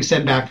payloads that we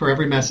send back for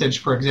every message,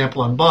 for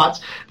example, on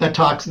bots, that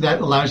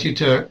allows you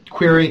to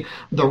query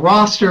the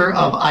roster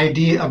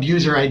of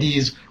user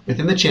IDs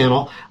within the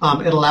channel.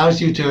 It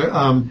allows you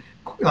to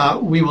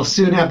we will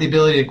soon have the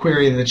ability to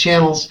query the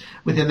channels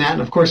within that,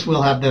 and of course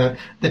we'll have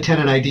the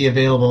tenant ID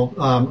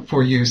available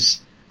for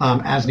use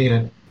as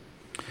needed.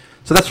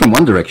 So that's from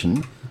one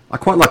direction. I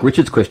quite like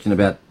Richard's question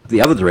about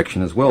the other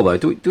direction as well, though.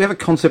 Do we have a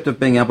concept of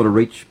being able to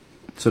reach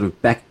sort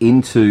of back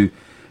into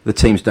the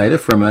Teams data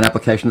from an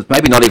application that's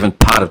maybe not even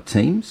part of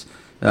Teams?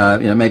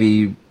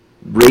 Maybe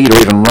read or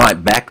even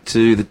write back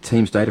to the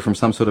Teams data from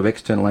some sort of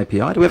external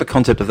API? Do we have a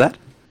concept of that?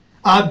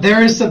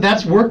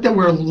 That's work that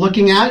we're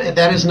looking at.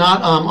 That is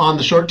not on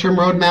the short-term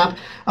roadmap,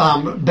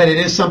 but it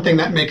is something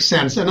that makes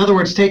sense. In other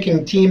words,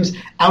 taking Teams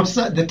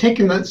outside,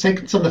 taking some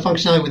of the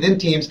functionality within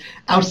Teams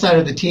outside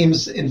of the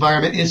Teams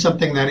environment is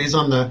something that is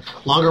on the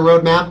longer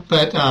roadmap.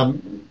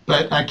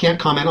 But I can't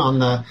comment on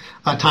the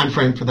time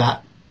frame for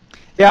that.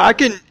 Yeah, I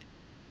can.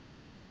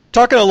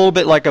 Talking a little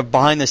bit like a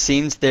behind the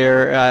scenes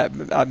there,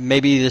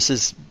 maybe this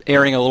is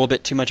airing a little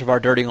bit too much of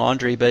our dirty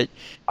laundry, but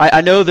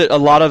I know that a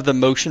lot of the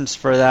motions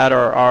for that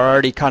are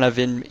already kind of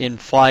in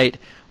flight.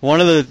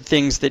 One of the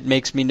things that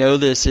makes me know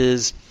this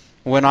is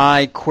when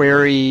I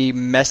query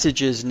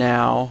messages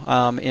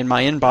now in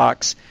my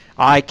inbox,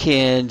 I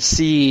can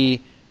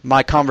see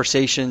my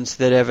conversations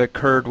that have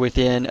occurred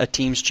within a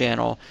Teams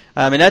channel.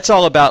 And that's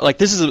all about, like,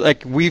 this is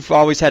like we've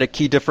always had a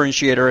key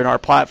differentiator in our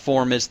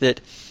platform is that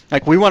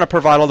like we want to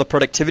provide all the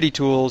productivity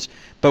tools,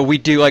 but we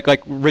do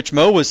like Rich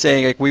Mo was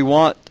saying, like we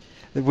want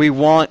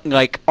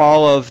like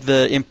all of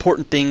the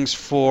important things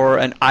for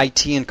an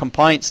IT and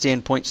compliance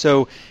standpoint.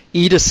 So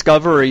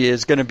e-discovery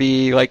is going to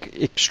be like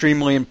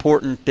extremely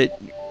important that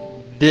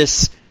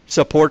this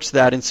supports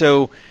that. And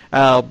so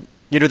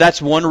that's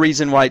one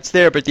reason why it's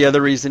there, but the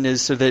other reason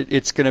is so that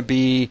it's going to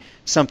be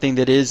something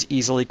that is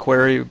easily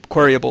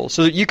queryable.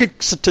 So you could,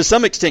 to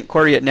some extent,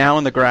 query it now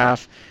in the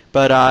graph,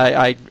 but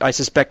I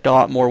suspect a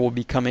lot more will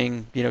be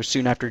coming,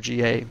 soon after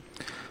GA.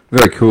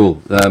 Very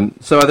cool.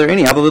 So are there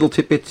any other little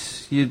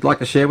tidbits you'd like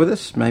to share with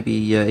us? Maybe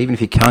even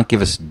if you can't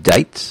give us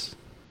dates?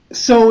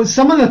 So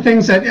some of the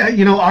things that,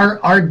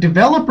 our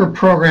developer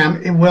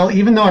program,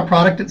 even though our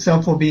product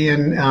itself will be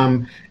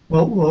in,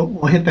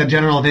 we'll hit that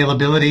general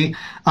availability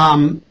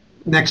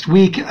next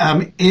week,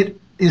 it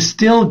is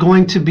still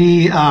going to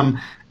be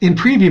in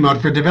preview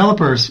mode for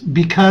developers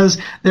because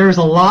there's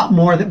a lot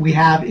more that we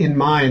have in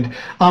mind.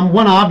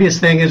 One obvious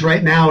thing is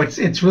right now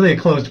it's really a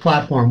closed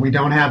platform. We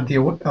don't have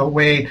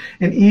an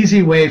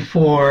easy way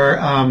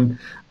for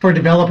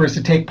developers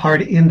to take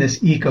part in this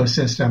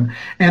ecosystem.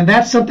 And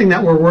that's something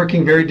that we're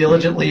working very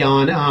diligently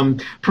on,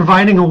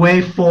 providing a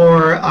way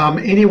for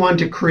anyone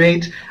to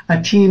create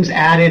a Teams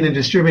add-in and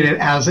distribute it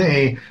as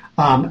a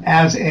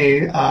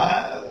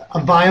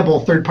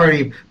viable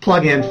third-party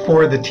plugin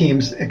for the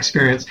Teams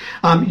experience.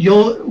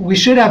 We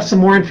should have some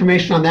more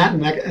information on that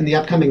in the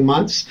upcoming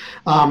months.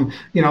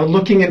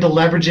 Looking into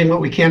leveraging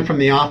what we can from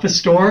the Office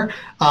store,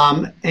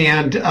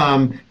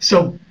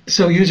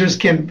 so users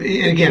can,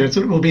 again, it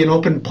will be an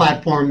open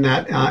platform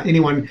that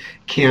anyone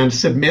can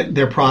submit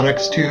their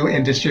products to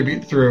and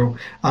distribute through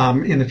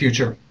in the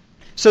future.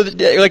 So,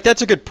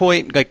 that's a good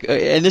point.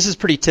 And this is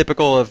pretty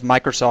typical of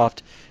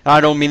Microsoft. I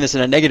don't mean this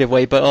in a negative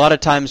way, but a lot of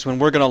times when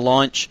we're going to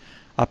launch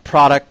a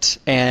product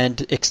and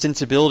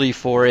extensibility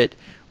for it,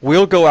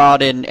 we'll go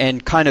out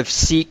and kind of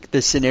seek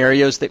the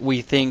scenarios that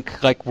we think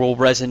will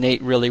resonate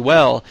really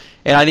well.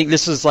 And I think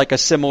this is like a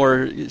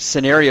similar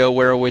scenario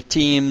where with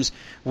Teams,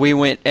 we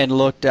went and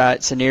looked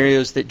at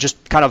scenarios that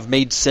just kind of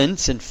made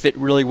sense and fit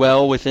really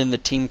well within the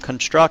team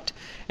construct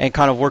and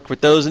kind of worked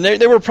with those. And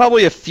there were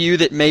probably a few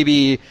that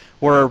maybe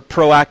were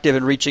proactive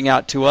in reaching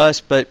out to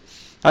us, but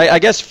I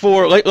guess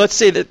let's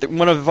say that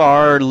one of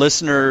our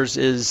listeners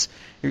is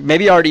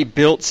maybe already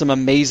built some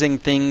amazing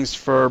things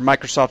for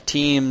Microsoft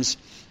Teams.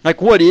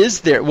 What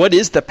is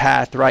the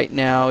path right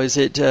now? Is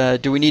it,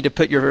 do we need to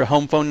put your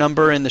home phone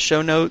number in the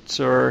show notes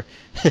or?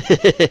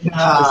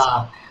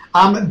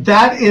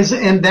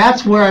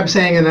 That's where I'm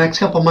saying in the next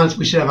couple of months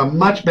we should have a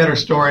much better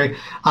story.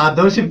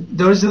 Those are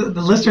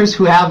the listeners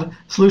who have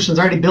solutions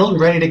already built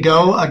and ready to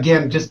go.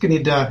 Again, just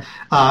need to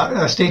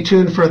stay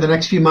tuned for the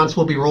next few months.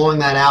 We'll be rolling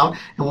that out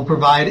and we'll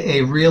provide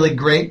a really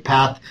great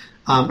path,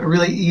 a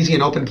really easy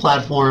and open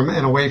platform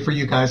and a way for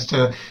you guys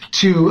to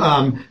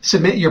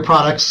submit your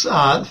products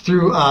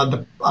through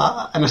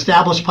an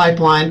established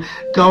pipeline.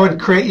 Go and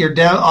create your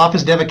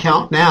Office Dev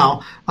account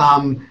now.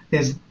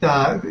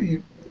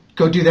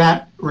 Go do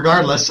that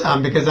regardless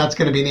because that's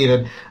going to be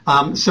needed.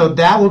 So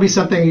that will be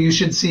something you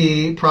should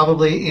see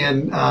probably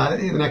in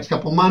the next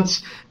couple of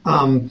months.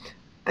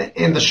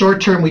 In the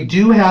short term, we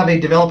do have a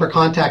developer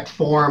contact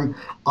form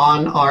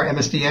on our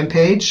MSDN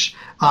page.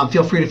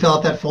 Feel free to fill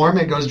out that form.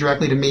 It goes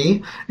directly to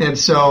me. And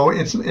so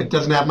it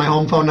doesn't have my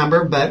home phone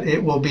number, but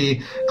it will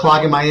be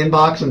clogging my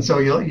inbox, and so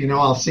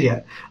I'll see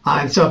it.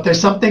 And so if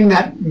there's something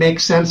that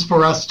makes sense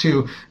for us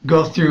to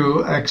go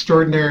through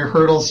extraordinary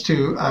hurdles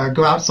to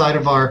go outside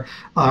of our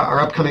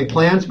upcoming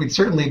plans, we'd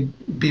certainly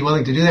be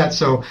willing to do that.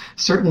 So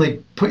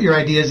certainly put your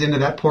ideas into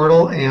that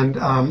portal, and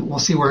we'll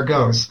see where it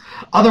goes.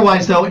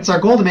 Otherwise, though, it's our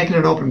goal to make it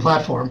an open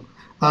platform.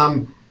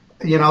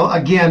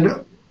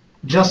 Again,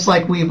 just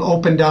like we've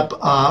opened up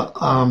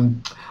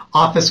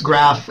Office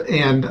Graph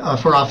and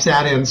for Office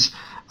add-ins,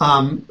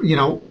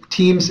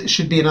 Teams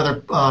should be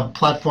another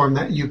platform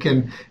that you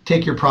can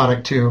take your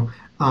product to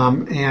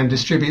and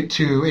distribute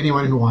to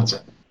anyone who wants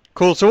it.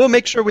 Cool. So we'll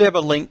make sure we have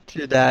a link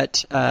to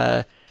that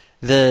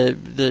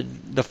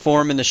the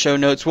form in the show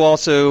notes. We'll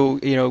also,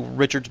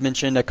 Richard's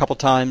mentioned a couple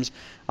times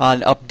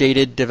on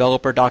updated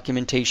developer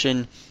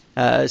documentation.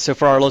 So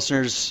for our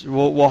listeners,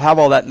 we'll have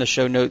all that in the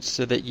show notes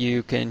so that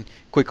you can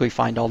quickly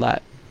find all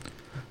that.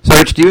 So,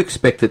 Rich, do you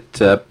expect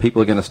that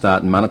people are going to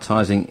start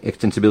monetizing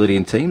extensibility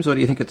in Teams, or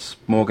do you think it's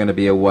more going to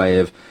be a way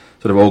of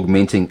sort of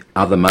augmenting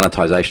other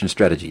monetization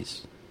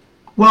strategies?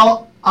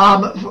 Well,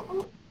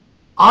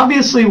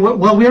 obviously,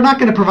 we're not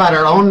going to provide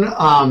our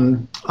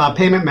own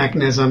payment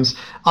mechanisms.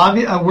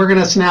 We're going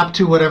to snap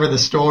to whatever the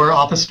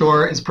Office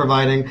Store is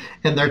providing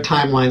and their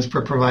timelines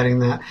for providing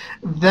that.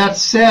 That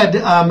said,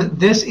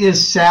 this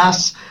is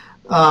SaaS.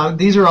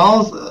 These are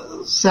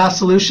all SaaS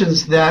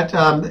solutions that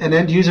an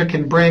end user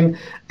can bring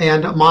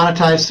and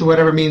monetize to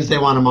whatever means they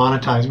want to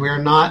monetize.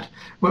 We're not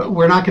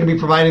going to be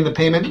providing the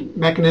payment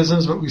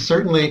mechanisms, but we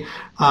certainly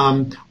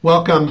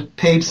welcome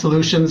paid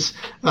solutions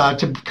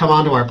to come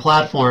onto our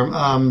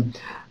platform.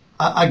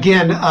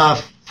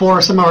 For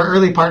some of our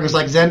early partners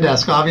like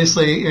Zendesk,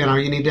 obviously,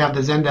 you need to have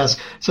the Zendesk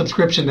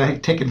subscription to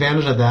take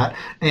advantage of that.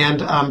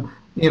 And, allow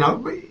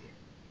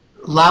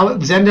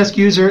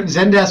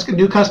Zendesk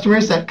new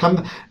customers that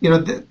come,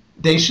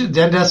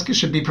 Zendesk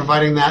should be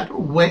providing that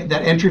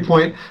entry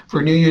point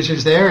for new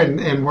users there,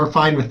 and we're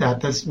fine with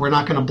that. We're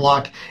not going to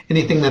block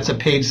anything that's a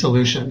paid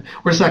solution.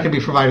 We're just not going to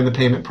be providing the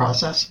payment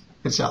process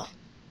itself.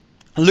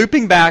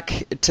 Looping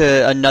back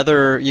to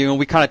another,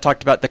 we kind of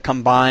talked about the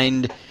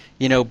combined,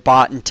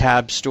 bot and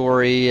tab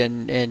story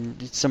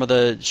and some of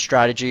the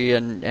strategy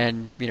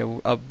and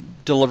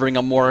delivering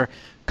a more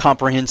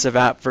comprehensive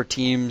app for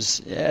Teams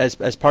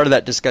as part of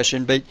that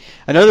discussion. But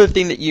another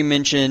thing that you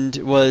mentioned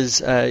was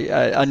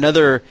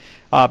another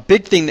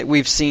big thing that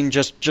we've seen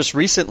just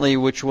recently,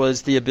 which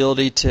was the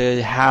ability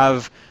to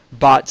have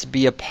bots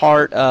be a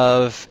part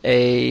of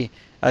a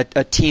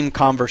team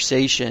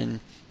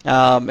conversation.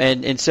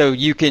 And so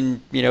you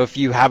can, if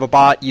you have a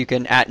bot, you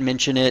can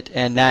 @mention it,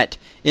 and that,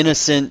 in a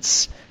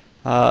sense,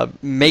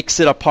 makes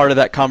it a part of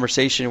that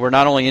conversation where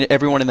not only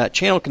everyone in that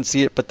channel can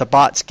see it, but the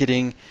bot's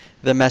getting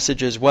the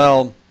message as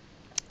well.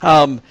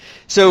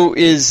 So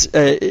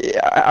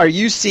are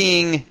you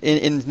seeing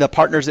in the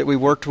partners that we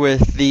worked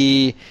with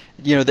the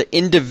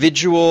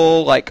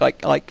individual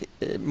like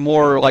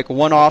more like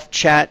one-off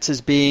chats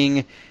as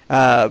being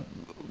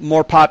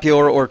more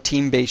popular, or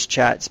team-based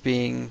chats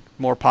being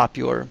more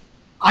popular?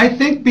 I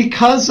think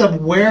because of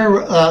where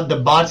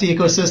the bots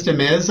ecosystem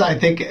is, I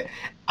think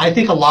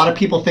a lot of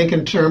people think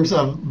in terms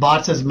of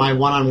bots as my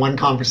one-on-one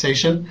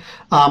conversation.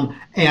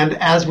 And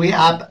as we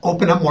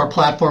open up more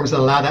platforms that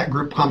allow that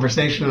group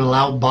conversation and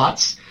allow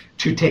bots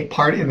to take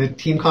part in the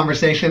team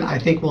conversation, I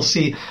think we'll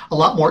see a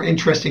lot more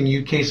interesting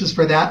use cases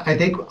for that. I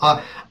think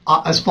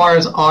as far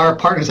as our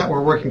partners that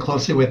we're working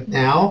closely with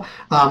now,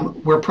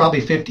 we're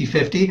probably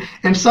 50-50.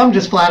 And some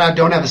just flat out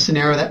don't have a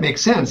scenario that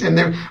makes sense.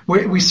 And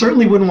we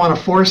certainly wouldn't want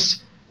to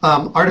force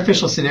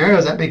artificial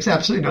scenarios. That makes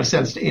absolutely no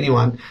sense to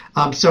anyone.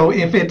 So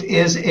if it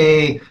is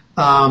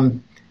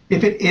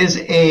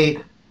a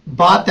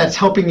bot that's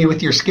helping you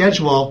with your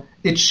schedule,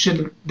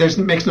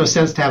 makes no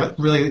sense to have it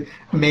really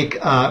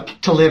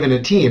to live in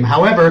a team.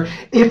 However,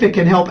 if it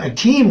can help a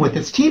team with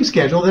its team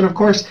schedule, then of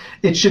course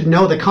it should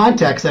know the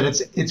context that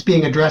it's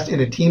being addressed in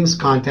a team's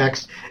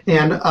context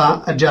and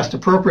adjust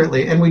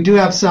appropriately. And we do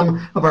have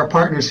some of our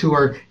partners who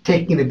are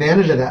taking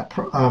advantage of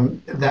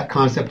that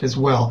concept as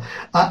well.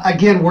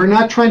 Again, we're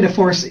not trying to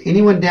force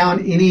anyone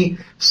down any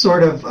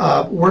sort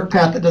of work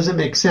path that doesn't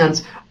make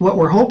sense. What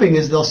we're hoping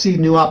is they'll see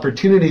new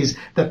opportunities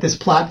that this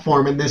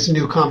platform and this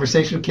new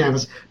conversation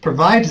canvas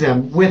provides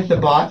them with the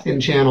bot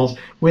in channels,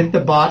 with the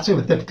bots,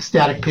 with the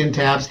static pin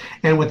tabs,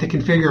 and with the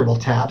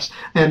configurable tabs.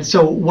 And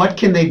so what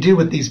can they do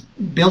with these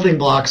building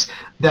blocks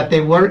that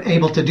they weren't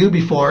able to do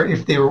before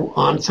if they were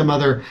on some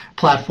other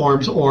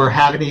platforms or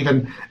haven't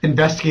even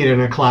investigated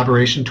in a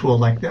collaboration tool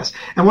like this?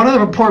 And one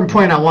other important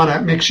point I want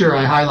to make sure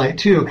I highlight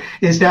too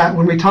is that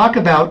when we talk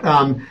about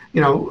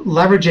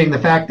leveraging the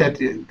fact that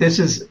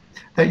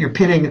that you're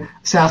pinning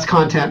SaaS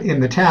content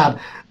in the tab,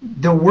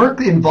 the work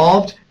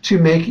involved to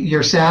make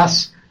your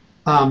SaaS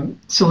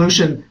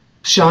solution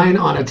shine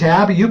on a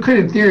tab, you could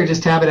in theory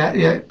just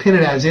pin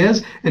it as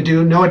is and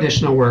do no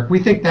additional work. We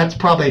think that's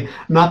probably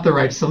not the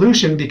right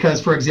solution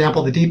because, for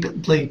example, the deep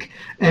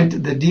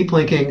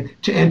linking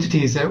to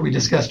entities that we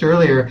discussed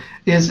earlier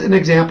is an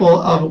example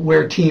of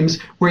where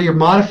you're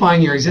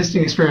modifying your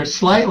existing experience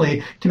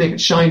slightly to make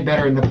it shine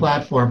better in the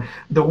platform.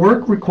 The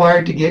work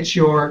required to get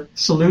your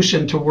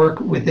solution to work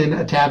within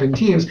a tab in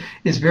Teams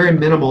is very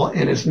minimal,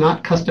 and it's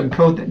not custom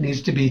code that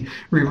needs to be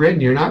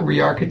rewritten. You're not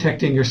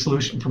re-architecting your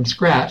solution from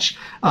scratch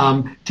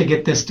to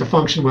get this to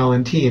function well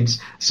in Teams.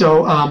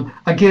 So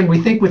again,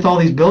 we think with all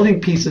these building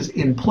pieces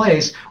in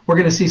place, we're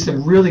going to see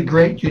some really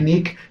great,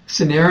 unique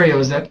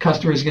scenarios that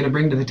customers are going to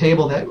bring to the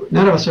table that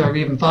none of us have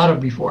even thought of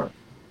before.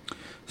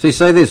 So you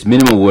say there's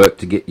minimal work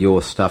to get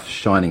your stuff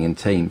shining in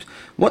Teams.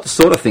 What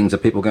sort of things are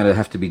people going to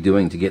have to be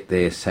doing to get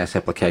their SaaS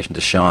application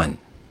to shine?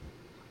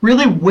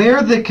 really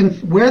where the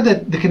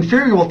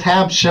configurable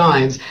tab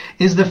shines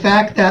is the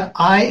fact that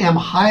I am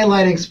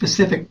highlighting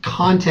specific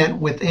content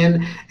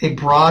within a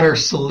broader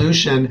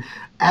solution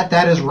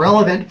that is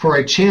relevant for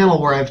a channel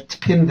where I've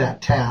pinned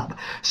that tab.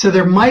 So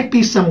there might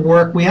be some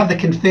work. We have the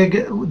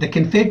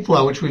config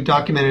flow, which we've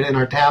documented in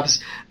our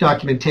tabs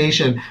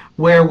documentation,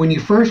 where when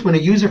a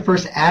user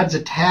first adds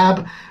a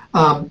tab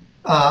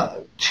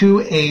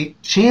to a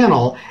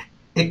channel,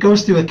 it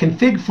goes through a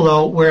config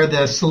flow where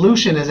the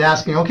solution is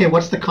asking, okay,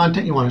 what's the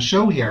content you want to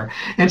show here?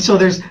 And so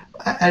there's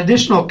an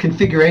additional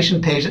configuration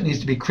page that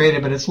needs to be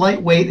created, but it's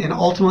lightweight and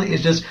ultimately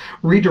is just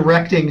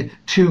redirecting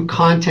to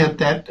content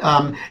that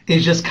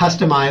is just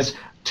customized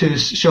to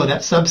show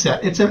that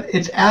subset.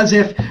 It's as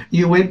if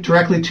you went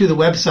directly to the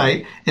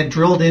website and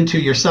drilled into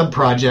your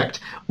sub-project.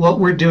 What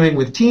we're doing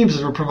with Teams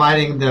is we're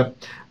providing the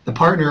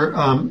partner,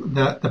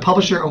 the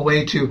publisher, a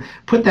way to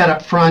put that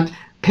up front,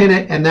 pin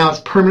it, and now it's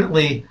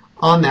permanently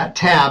on that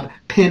tab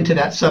pinned to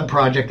that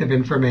sub-project of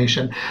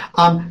information.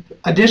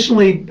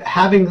 Additionally,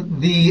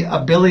 having the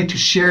ability to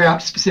share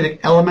out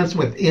specific elements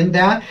within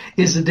that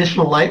is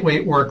additional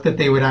lightweight work that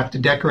they would have to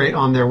decorate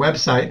on their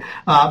website,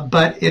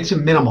 but it's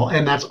minimal,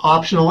 and that's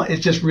optional.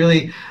 It's just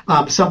really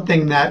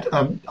something that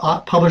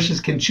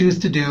publishers can choose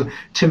to do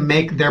to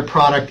make their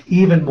product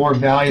even more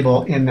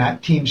valuable in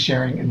that team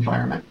sharing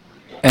environment.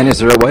 And is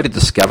there a way to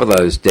discover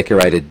those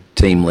decorated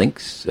team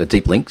links,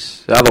 deep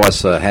links?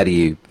 Otherwise, how do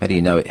you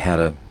know how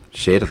to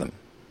share to them?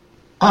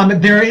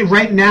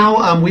 Right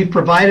now, we've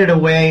provided a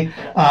way.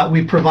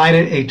 We've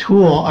provided a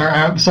tool,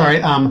 a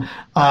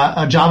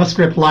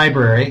JavaScript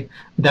library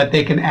that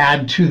they can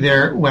add to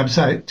their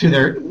website, to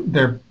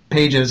their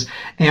pages,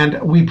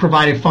 and we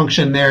provide a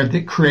function there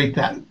that create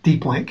that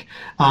deep link.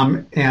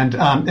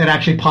 It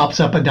actually pops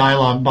up a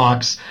dialog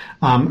box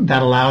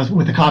that allows,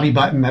 with a copy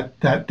button,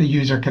 that the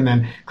user can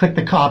then click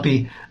the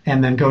copy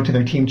and then go to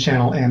their team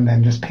channel and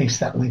then just paste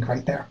that link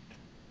right there.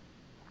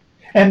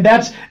 And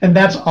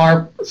that's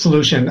our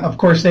solution. Of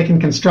course, they can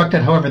construct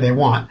it however they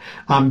want.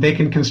 They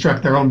can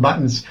construct their own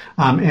buttons,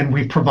 and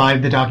we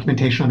provide the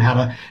documentation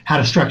on how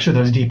to structure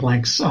those deep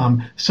links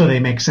so they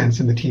make sense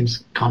in the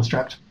Teams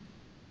construct.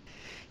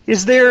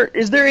 Is there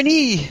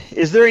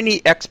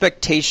any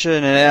expectation?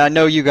 And I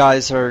know you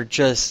guys are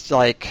just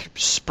like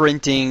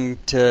sprinting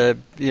to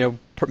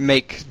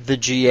make the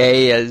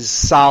GA as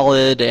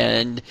solid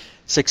and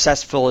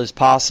successful as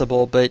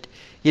possible, but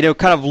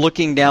kind of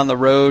looking down the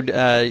road,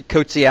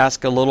 Coetzee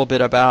asked a little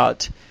bit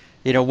about,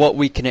 what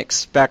we can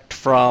expect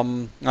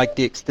from like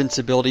the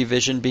extensibility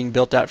vision being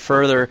built out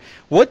further.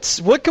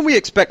 What can we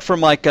expect from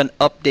like an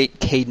update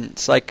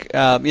cadence? Like,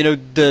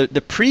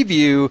 the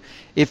preview,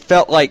 it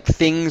felt like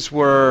things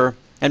were,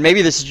 and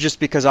maybe this is just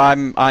because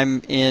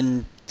I'm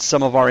in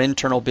some of our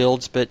internal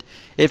builds, but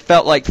it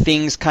felt like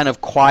things kind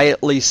of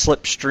quietly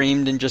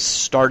slipstreamed and just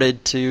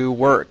started to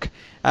work.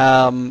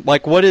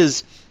 Like, what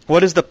is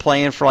the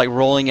plan for like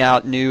rolling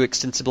out new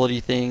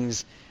extensibility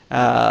things?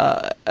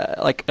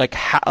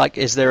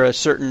 Is there a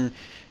certain,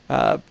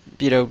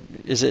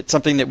 is it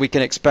something that we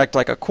can expect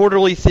like a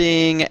quarterly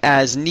thing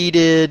as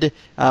needed?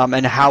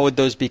 And how would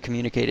those be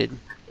communicated?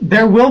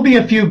 There will be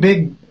a few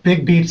big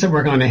beats that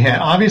we're going to hit.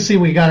 Obviously,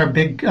 we got our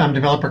big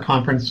developer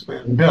conference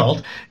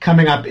Build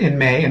coming up in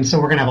May, and so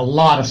we're going to have a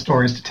lot of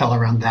stories to tell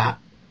around that.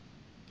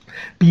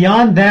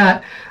 Beyond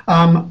that,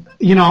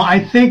 I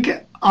think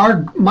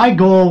my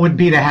goal would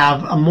be to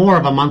have more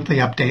of a monthly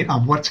update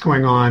of what's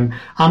going on.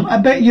 I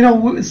bet,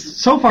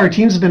 so far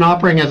Teams has been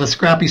operating as a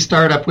scrappy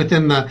startup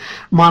within the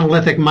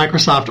monolithic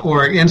Microsoft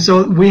org, and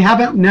so we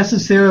haven't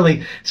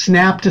necessarily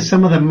snapped to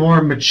some of the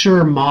more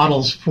mature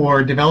models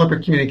for developer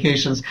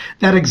communications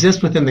that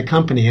exist within the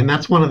company, and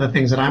that's one of the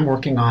things that I'm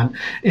working on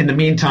in the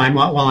meantime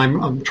while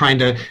I'm trying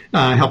to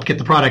help get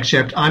the product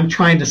shipped. I'm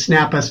trying to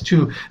snap us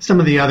to some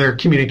of the other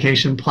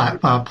communication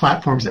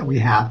platforms that we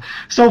have.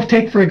 So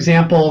take, for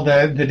example,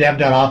 the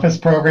Dev.Office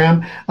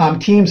program.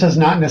 Teams has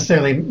not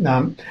necessarily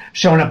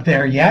shown up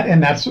there yet,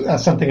 and that's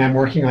something I'm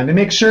working on to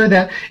make sure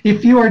that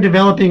if you are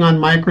developing on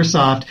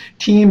Microsoft,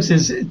 Teams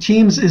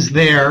is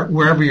there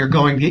wherever you're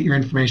going to get your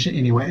information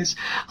anyways.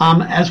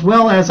 As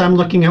well as I'm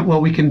looking at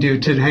what we can do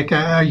to make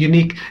a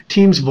unique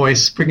Teams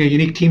voice, bring a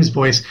unique Teams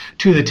voice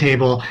to the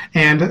table,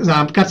 and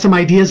I've got some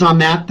ideas on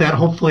that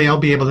hopefully I'll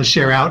be able to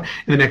share out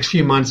in the next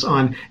few months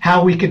on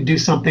how we could do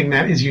something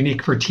that is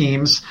unique for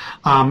Teams,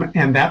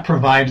 and that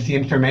provides the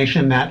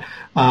information that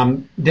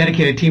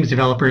dedicated Teams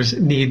developers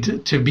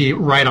need to be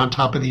right on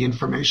top of the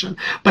information.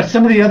 But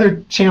some of the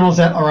other channels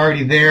that are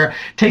already there,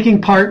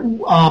 taking part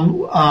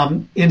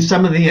in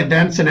some of the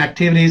events and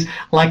activities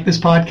like this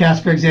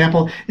podcast, for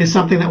example, is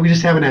something that we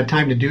just haven't had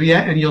time to do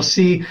yet. And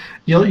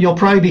you'll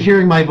probably be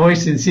hearing my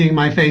voice and seeing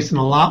my face and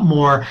a lot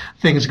more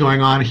things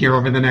going on here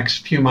over the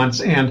next few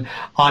months and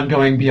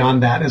ongoing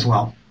beyond that as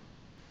well.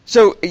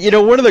 So,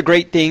 one of the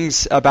great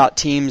things about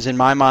Teams in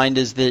my mind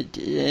is that,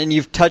 and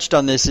you've touched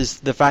on this,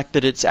 is the fact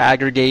that it's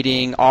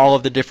aggregating all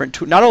of the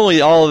different, not only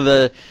all of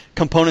the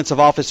components of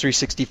Office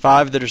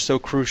 365 that are so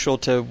crucial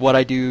to what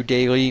I do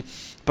daily,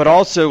 but but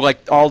also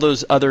like all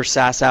those other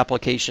SaaS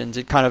applications.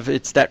 It's kind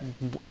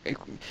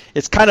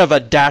of a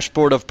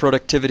dashboard of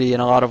productivity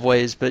in a lot of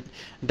ways, but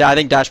I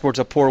think dashboard's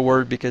a poor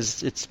word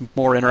because it's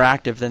more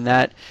interactive than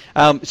that.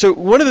 So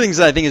one of the things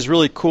that I think is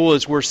really cool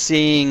is we're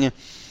seeing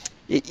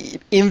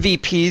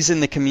MVPs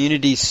in the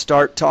community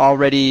start to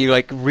already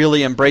like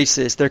really embrace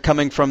this. They're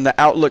coming from the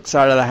Outlook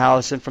side of the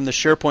house and from the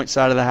SharePoint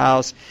side of the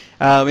house.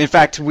 In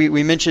fact,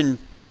 we mentioned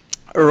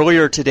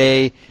earlier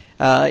today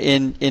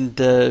in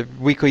the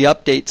weekly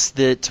updates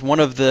that one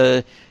of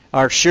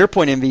our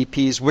SharePoint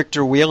MVPs,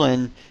 Victor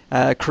Whelan,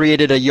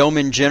 created a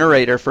Yeoman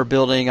generator for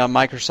building a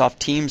Microsoft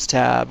Teams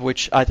tab,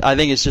 which I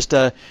think is just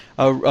a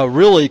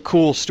really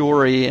cool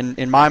story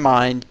in my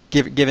mind,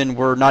 given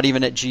we're not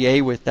even at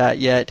GA with that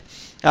yet.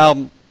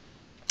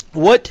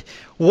 What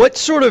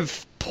sort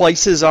of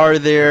places are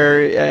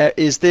there?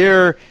 Is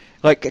there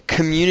like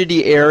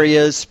community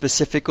areas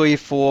specifically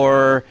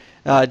for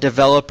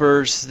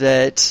developers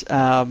that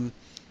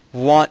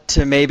want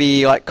to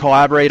maybe like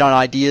collaborate on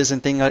ideas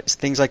and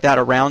things like that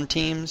around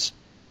Teams?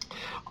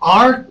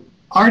 Our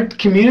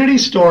community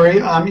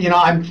story, I'm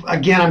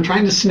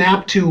trying to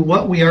snap to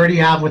what we already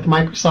have with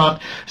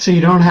Microsoft, so you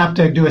don't have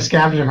to do a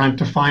scavenger hunt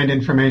to find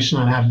information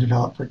on how to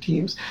develop for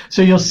Teams.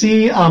 So you'll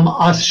see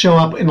us show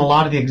up in a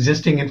lot of the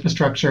existing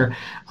infrastructure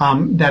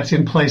that's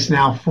in place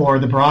now for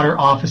the broader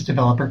Office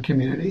developer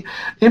community.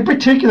 In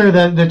particular,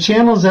 the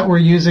channels that we're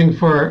using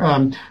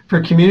for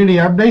community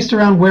are based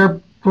around where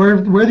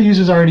the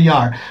users already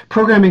are.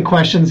 Programming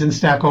questions in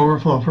Stack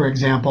Overflow, for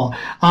example.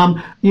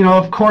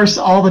 Of course,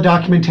 all the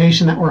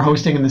documentation that we're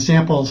hosting and the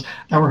samples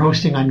that we're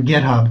hosting on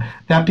GitHub,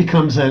 that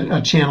becomes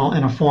a channel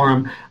and a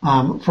forum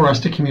for us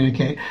to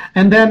communicate.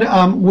 And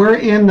then we're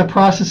in the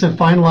process of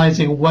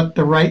finalizing what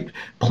the right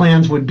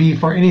plans would be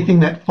for anything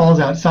that falls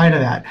outside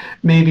of that,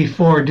 maybe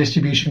for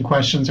distribution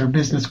questions or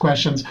business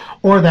questions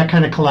or that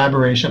kind of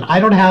collaboration. I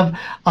don't have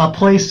a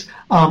place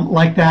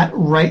like that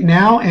right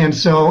now, and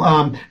so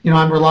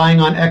I'm relying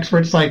on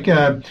experts like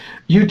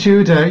you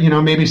two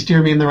to maybe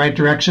steer me in the right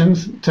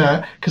directions,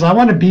 because I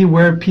want to be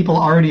where people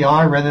already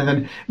are rather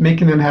than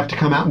making them have to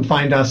come out and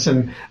find us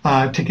and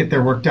to get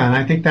their work done.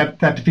 I think that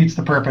defeats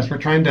the purpose. We're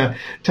trying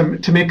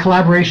to make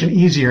collaboration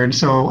easier, and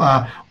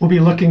so we'll be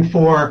looking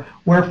for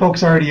where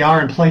folks already are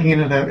and plugging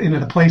into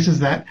the places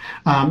that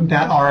are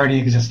already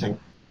existing.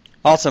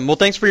 Awesome. Well,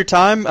 thanks for your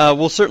time.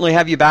 We'll certainly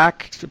have you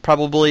back,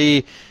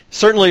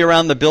 certainly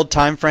around the build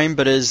timeframe,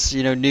 but as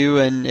new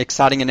and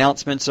exciting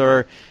announcements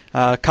are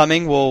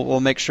coming, we'll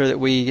make sure that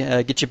we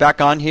get you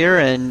back on here.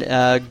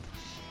 And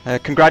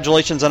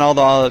congratulations on all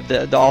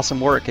the awesome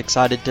work.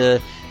 Excited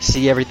to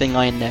see everything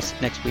land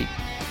next week.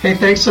 Hey,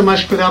 thanks so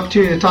much for the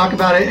opportunity to talk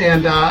about it,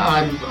 and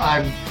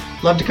I'd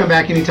love to come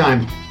back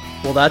anytime.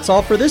 Well, that's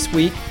all for this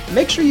week.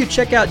 Make sure you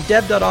check out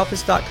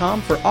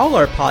dev.office.com for all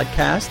our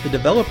podcasts, the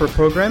developer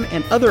program,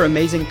 and other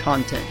amazing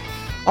content.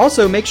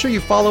 Also, make sure you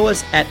follow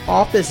us at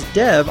Office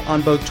Dev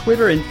on both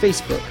Twitter and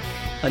Facebook.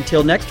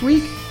 Until next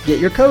week,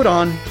 get your code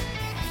on.